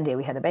by Monday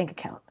we had a bank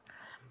account.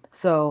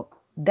 So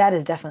that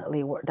is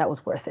definitely that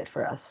was worth it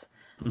for us.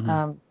 Hmm.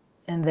 Um,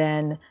 and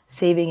then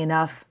saving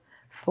enough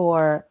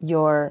for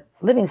your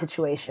living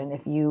situation.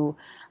 If you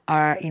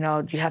are,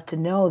 you have to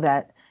know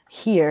that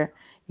here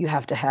you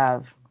have to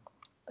have,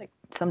 like,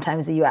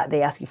 sometimes they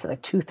ask you for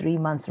like 2-3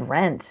 months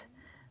rent.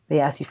 They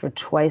ask you for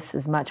twice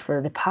as much for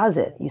a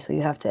deposit. So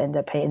you have to end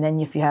up paying. And then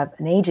if you have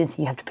an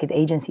agency, you have to pay the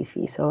agency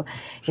fee. So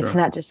it's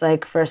Sure. not just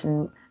like first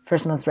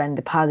month's rent and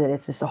deposit.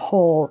 It's just a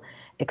whole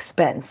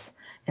expense,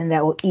 and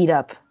that will eat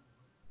up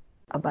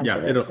a bunch Yeah.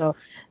 of it. So,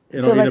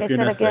 It'll eat like I up your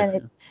said nest egg.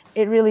 again,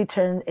 it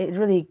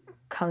really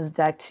comes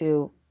back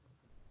to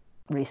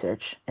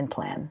research and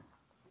plan.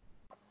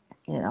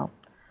 You know,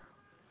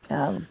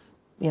 um,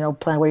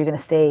 plan where you're going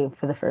to stay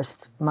for the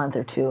first month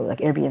or two, like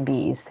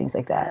Airbnbs, things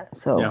like that.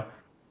 So Yeah.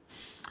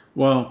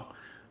 Well,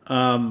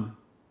 um,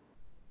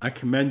 I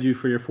commend you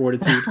for your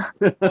fortitude.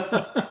 all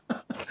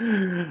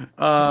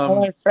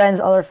um,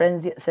 our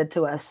friends said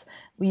to us,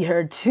 we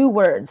heard two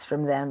words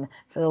from them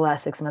for the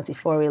last 6 months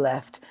before we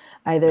left: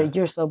 either yeah.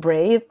 "you're so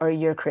brave" or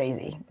 "you're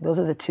crazy." Those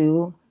are the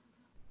two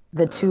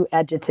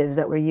adjectives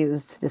that were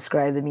used to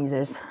describe the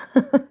Measers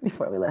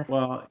before we left.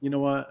 Well, you know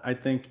what? I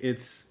think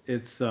it's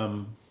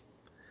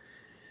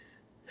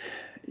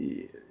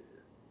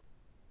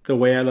the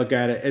way I look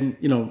at it,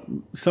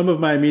 and some of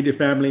my immediate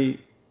family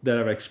that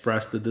have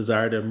expressed the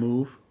desire to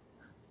move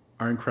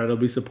are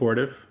incredibly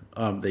supportive.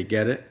 They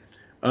get it.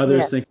 Yeah,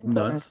 Others think it's I'm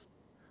important. nuts,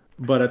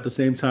 but at the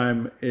same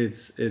time,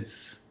 it's.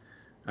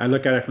 I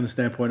look at it from the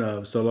standpoint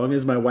of, so long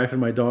as my wife and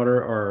my daughter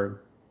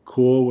are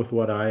cool with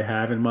what I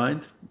have in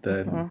mind,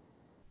 then Hmm.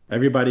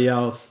 everybody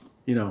else,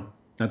 not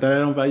that I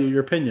don't value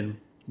your opinion,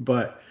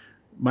 but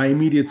my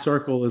immediate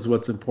circle is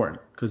what's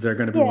important because they're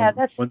going to be Yeah,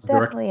 that's ones directly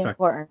definitely affected.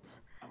 important.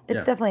 It's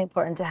Yeah, definitely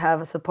important to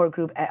have a support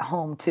group at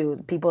home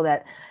too. People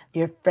that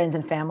your friends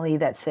and family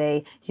that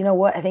say, you know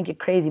what, I think you're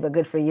crazy, but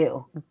good for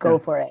you. Go yeah,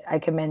 for it. I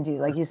commend you.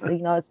 Like it's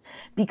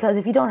because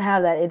if you don't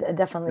have that, it yeah.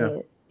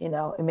 definitely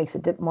it makes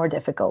it more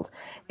difficult.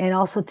 And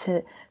also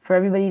for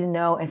everybody to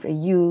know, and for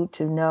you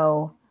to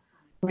know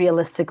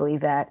realistically,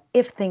 that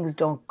if things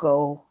don't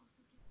go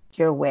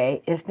your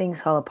way, if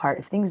things fall apart,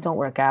 if things don't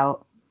work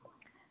out,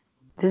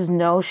 there's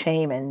no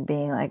shame in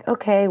being like,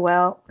 okay,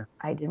 well,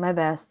 I did my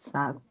best. It's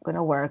not going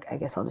to work. I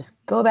guess I'll just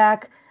go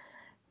back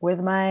with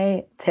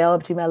my tail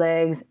between my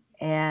legs,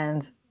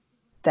 and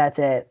that's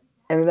it.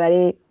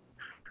 Everybody,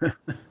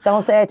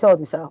 don't say I told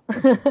you so.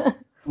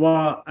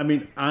 Well, I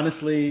mean,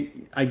 honestly,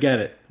 I get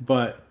it,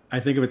 but I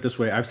think of it this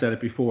way. I've said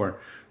it before.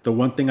 The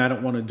one thing I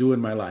don't want to do in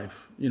my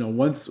life,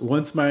 once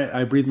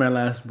I breathe my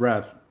last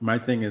breath, my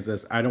thing is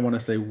this: I don't want to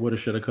say woulda,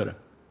 shoulda, coulda.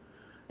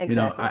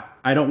 Exactly.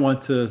 I don't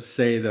want to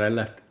say that I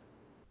left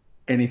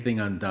anything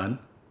undone.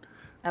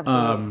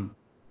 Absolutely.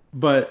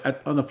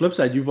 But on the flip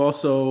side, you've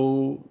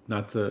also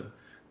not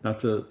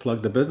to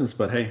plug the business,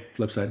 but hey,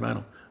 flip side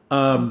vinyl.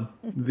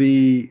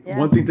 The Yeah.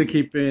 one thing to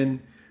keep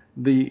in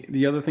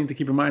the other thing to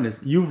keep in mind is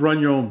you've run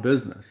your own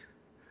business.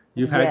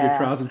 You've had your Yeah.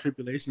 trials and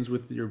tribulations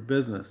with your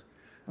business.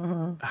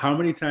 Hmm. How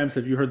many times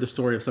have you heard the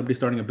story of somebody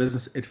starting a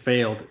business, it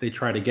failed, they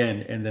tried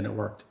again, and then it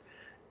worked?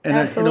 And in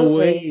a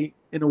Absolutely.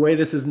 way,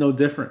 this is no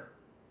different.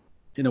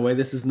 In a way,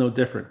 this is no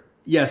different.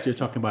 Yes, you're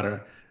talking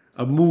about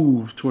a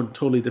move to a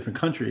totally different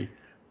country,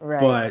 Right.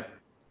 but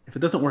if it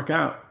doesn't work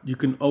out, you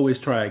can always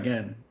try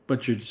again.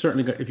 But you're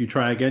certainly, if you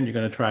try again, you're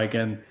going to try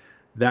again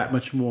that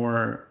much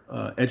more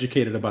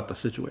educated about the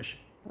situation.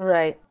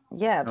 Right.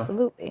 Yeah, You know,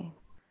 absolutely.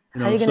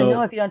 How are you going to know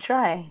so if you don't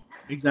try?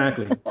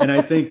 exactly. And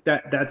I think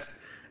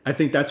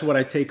that's what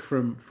I take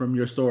from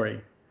your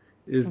story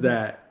is Hmm.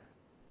 that,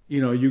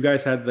 you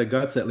guys had the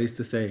guts at least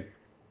to say,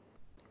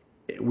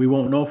 we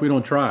won't know if we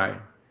don't try,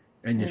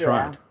 and you Yeah.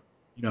 tried,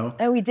 you know?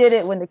 And we did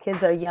it when the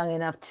kids are young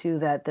enough too,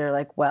 that they're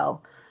like,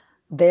 well,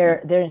 they're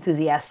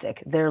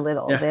enthusiastic, they're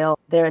little, Yeah.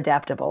 they're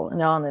adaptable, and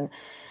then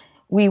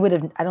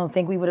I don't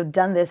think we would have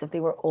done this if they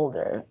were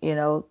older,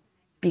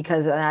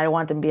 because I don't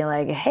want them being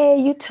like, hey,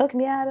 you took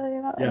me out of,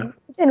 Yeah. and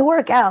it didn't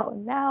work out.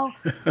 Now,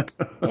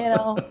 you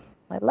know,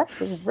 my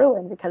life is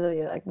ruined because of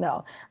you. Like,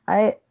 no,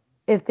 I,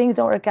 if things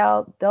don't work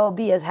out, they'll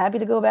be as happy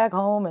to go back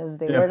home as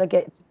they were Yeah. to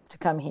get to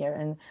come here.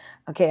 And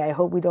okay, I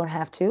hope we don't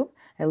have to,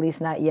 at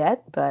least not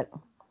yet, but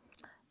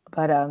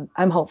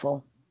I'm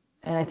hopeful.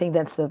 And I think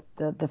that's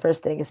the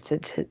first thing is to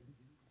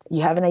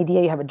you have an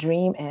idea, you have a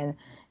dream, and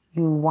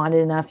you want it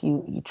enough,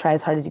 you try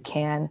as hard as you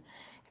can.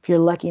 If you're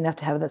lucky enough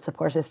to have that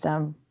support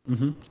system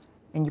Hmm.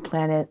 and you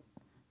plan it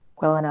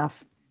well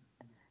enough,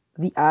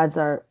 the odds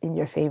are in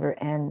your favor.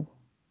 And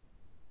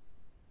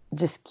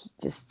just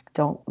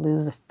don't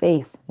lose the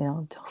faith.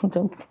 Don't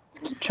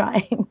keep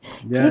trying, keep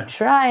Yeah,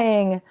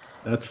 trying.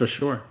 that's for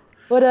sure.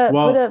 Put a put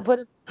Well, a put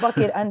a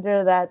bucket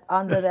under that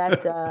under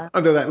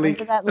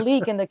leak. that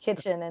leak in the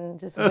kitchen, and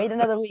just wait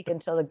another week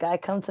until the guy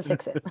comes to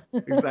fix it.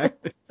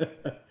 Exactly.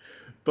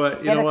 But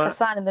you Get know a what?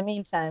 croissant in the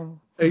meantime.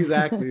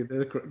 Exactly.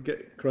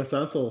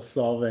 Croissants will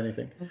solve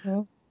anything.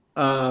 Hmm.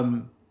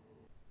 Um,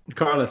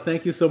 Carla,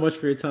 thank you so much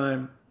for your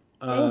time.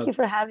 Thank Uh, you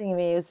for having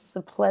me. It was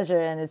a pleasure,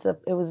 and it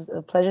was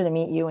a pleasure to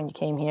meet you when you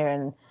came here,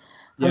 and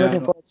I'm yeah, looking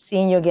no, forward to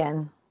seeing you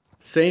again.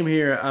 same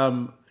here.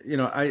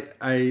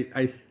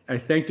 I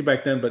thanked you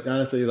back then, but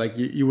honestly, like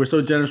you were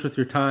so generous with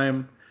your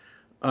time.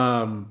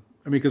 I mean,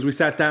 because we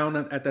sat down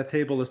at that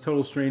table as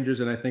total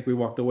strangers, and I think we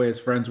walked away as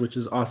friends, which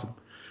is awesome.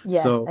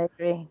 Yes, So I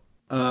agree.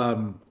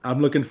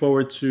 I'm looking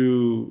forward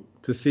to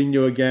seeing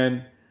you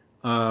again.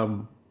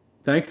 Um,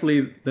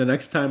 Thankfully, the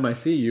next time I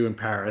see you in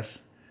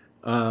Paris,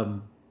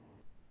 um,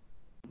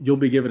 you'll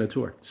be given a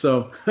tour.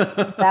 So,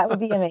 That would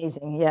be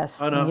amazing.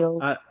 Yes, oh and no, you'll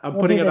I'm you'll be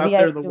putting it the out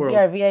there in VIP. the You'll be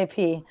our world. VIP.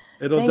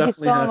 It'll Thank you definitely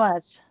so happen.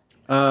 much.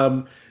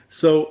 Um,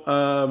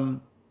 so,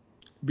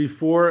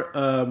 before,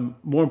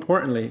 more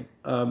importantly,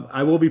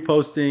 I will be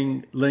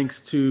posting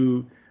links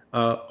to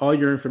all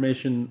your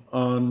information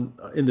on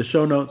in the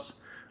show notes.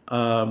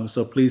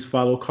 So please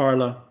follow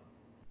Carla,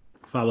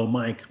 follow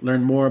Mike,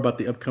 learn more about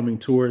the upcoming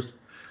tours,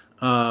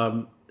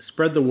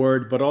 spread the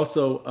word. But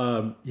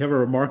also, you have a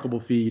remarkable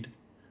feed.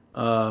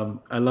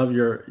 I love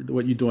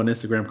what you do on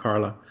Instagram,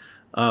 Carla.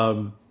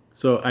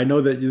 So I know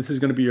that this is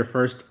going to be your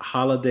first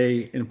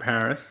holiday in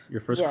Paris,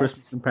 your first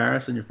Christmas Yes, in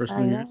Paris, and your first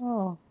I New Year's.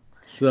 know.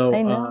 So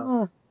I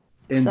know.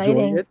 It's enjoy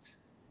exciting. it,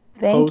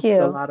 Thank post a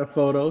you. lot of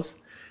photos,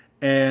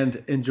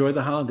 and enjoy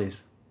the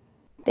holidays.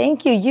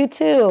 Thank you. You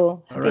too.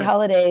 All Happy right.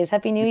 holidays.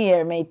 Happy New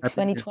Year. May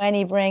Happy New Year.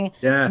 2020 bring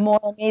more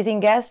Yes. amazing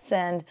guests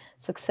and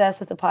success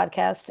with the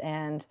podcast,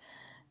 and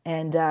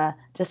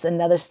just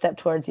another step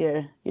towards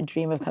your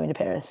dream of coming to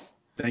Paris.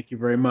 Thank you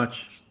very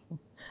much.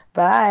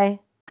 Bye.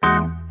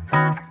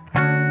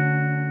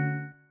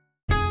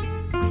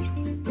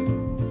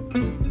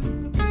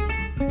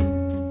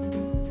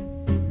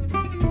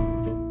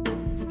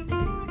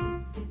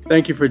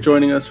 Thank you for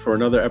joining us for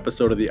another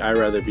episode of the I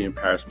Rather Be in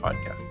Paris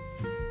podcast.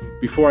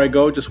 Before I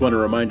go, just want to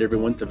remind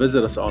everyone to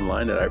visit us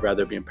online at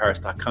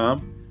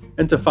IRatherBeInParis.com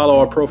and to follow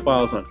our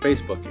profiles on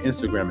Facebook,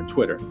 Instagram, and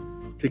Twitter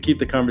to keep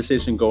the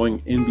conversation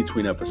going in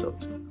between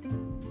episodes.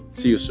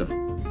 See you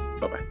soon.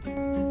 Bye-bye.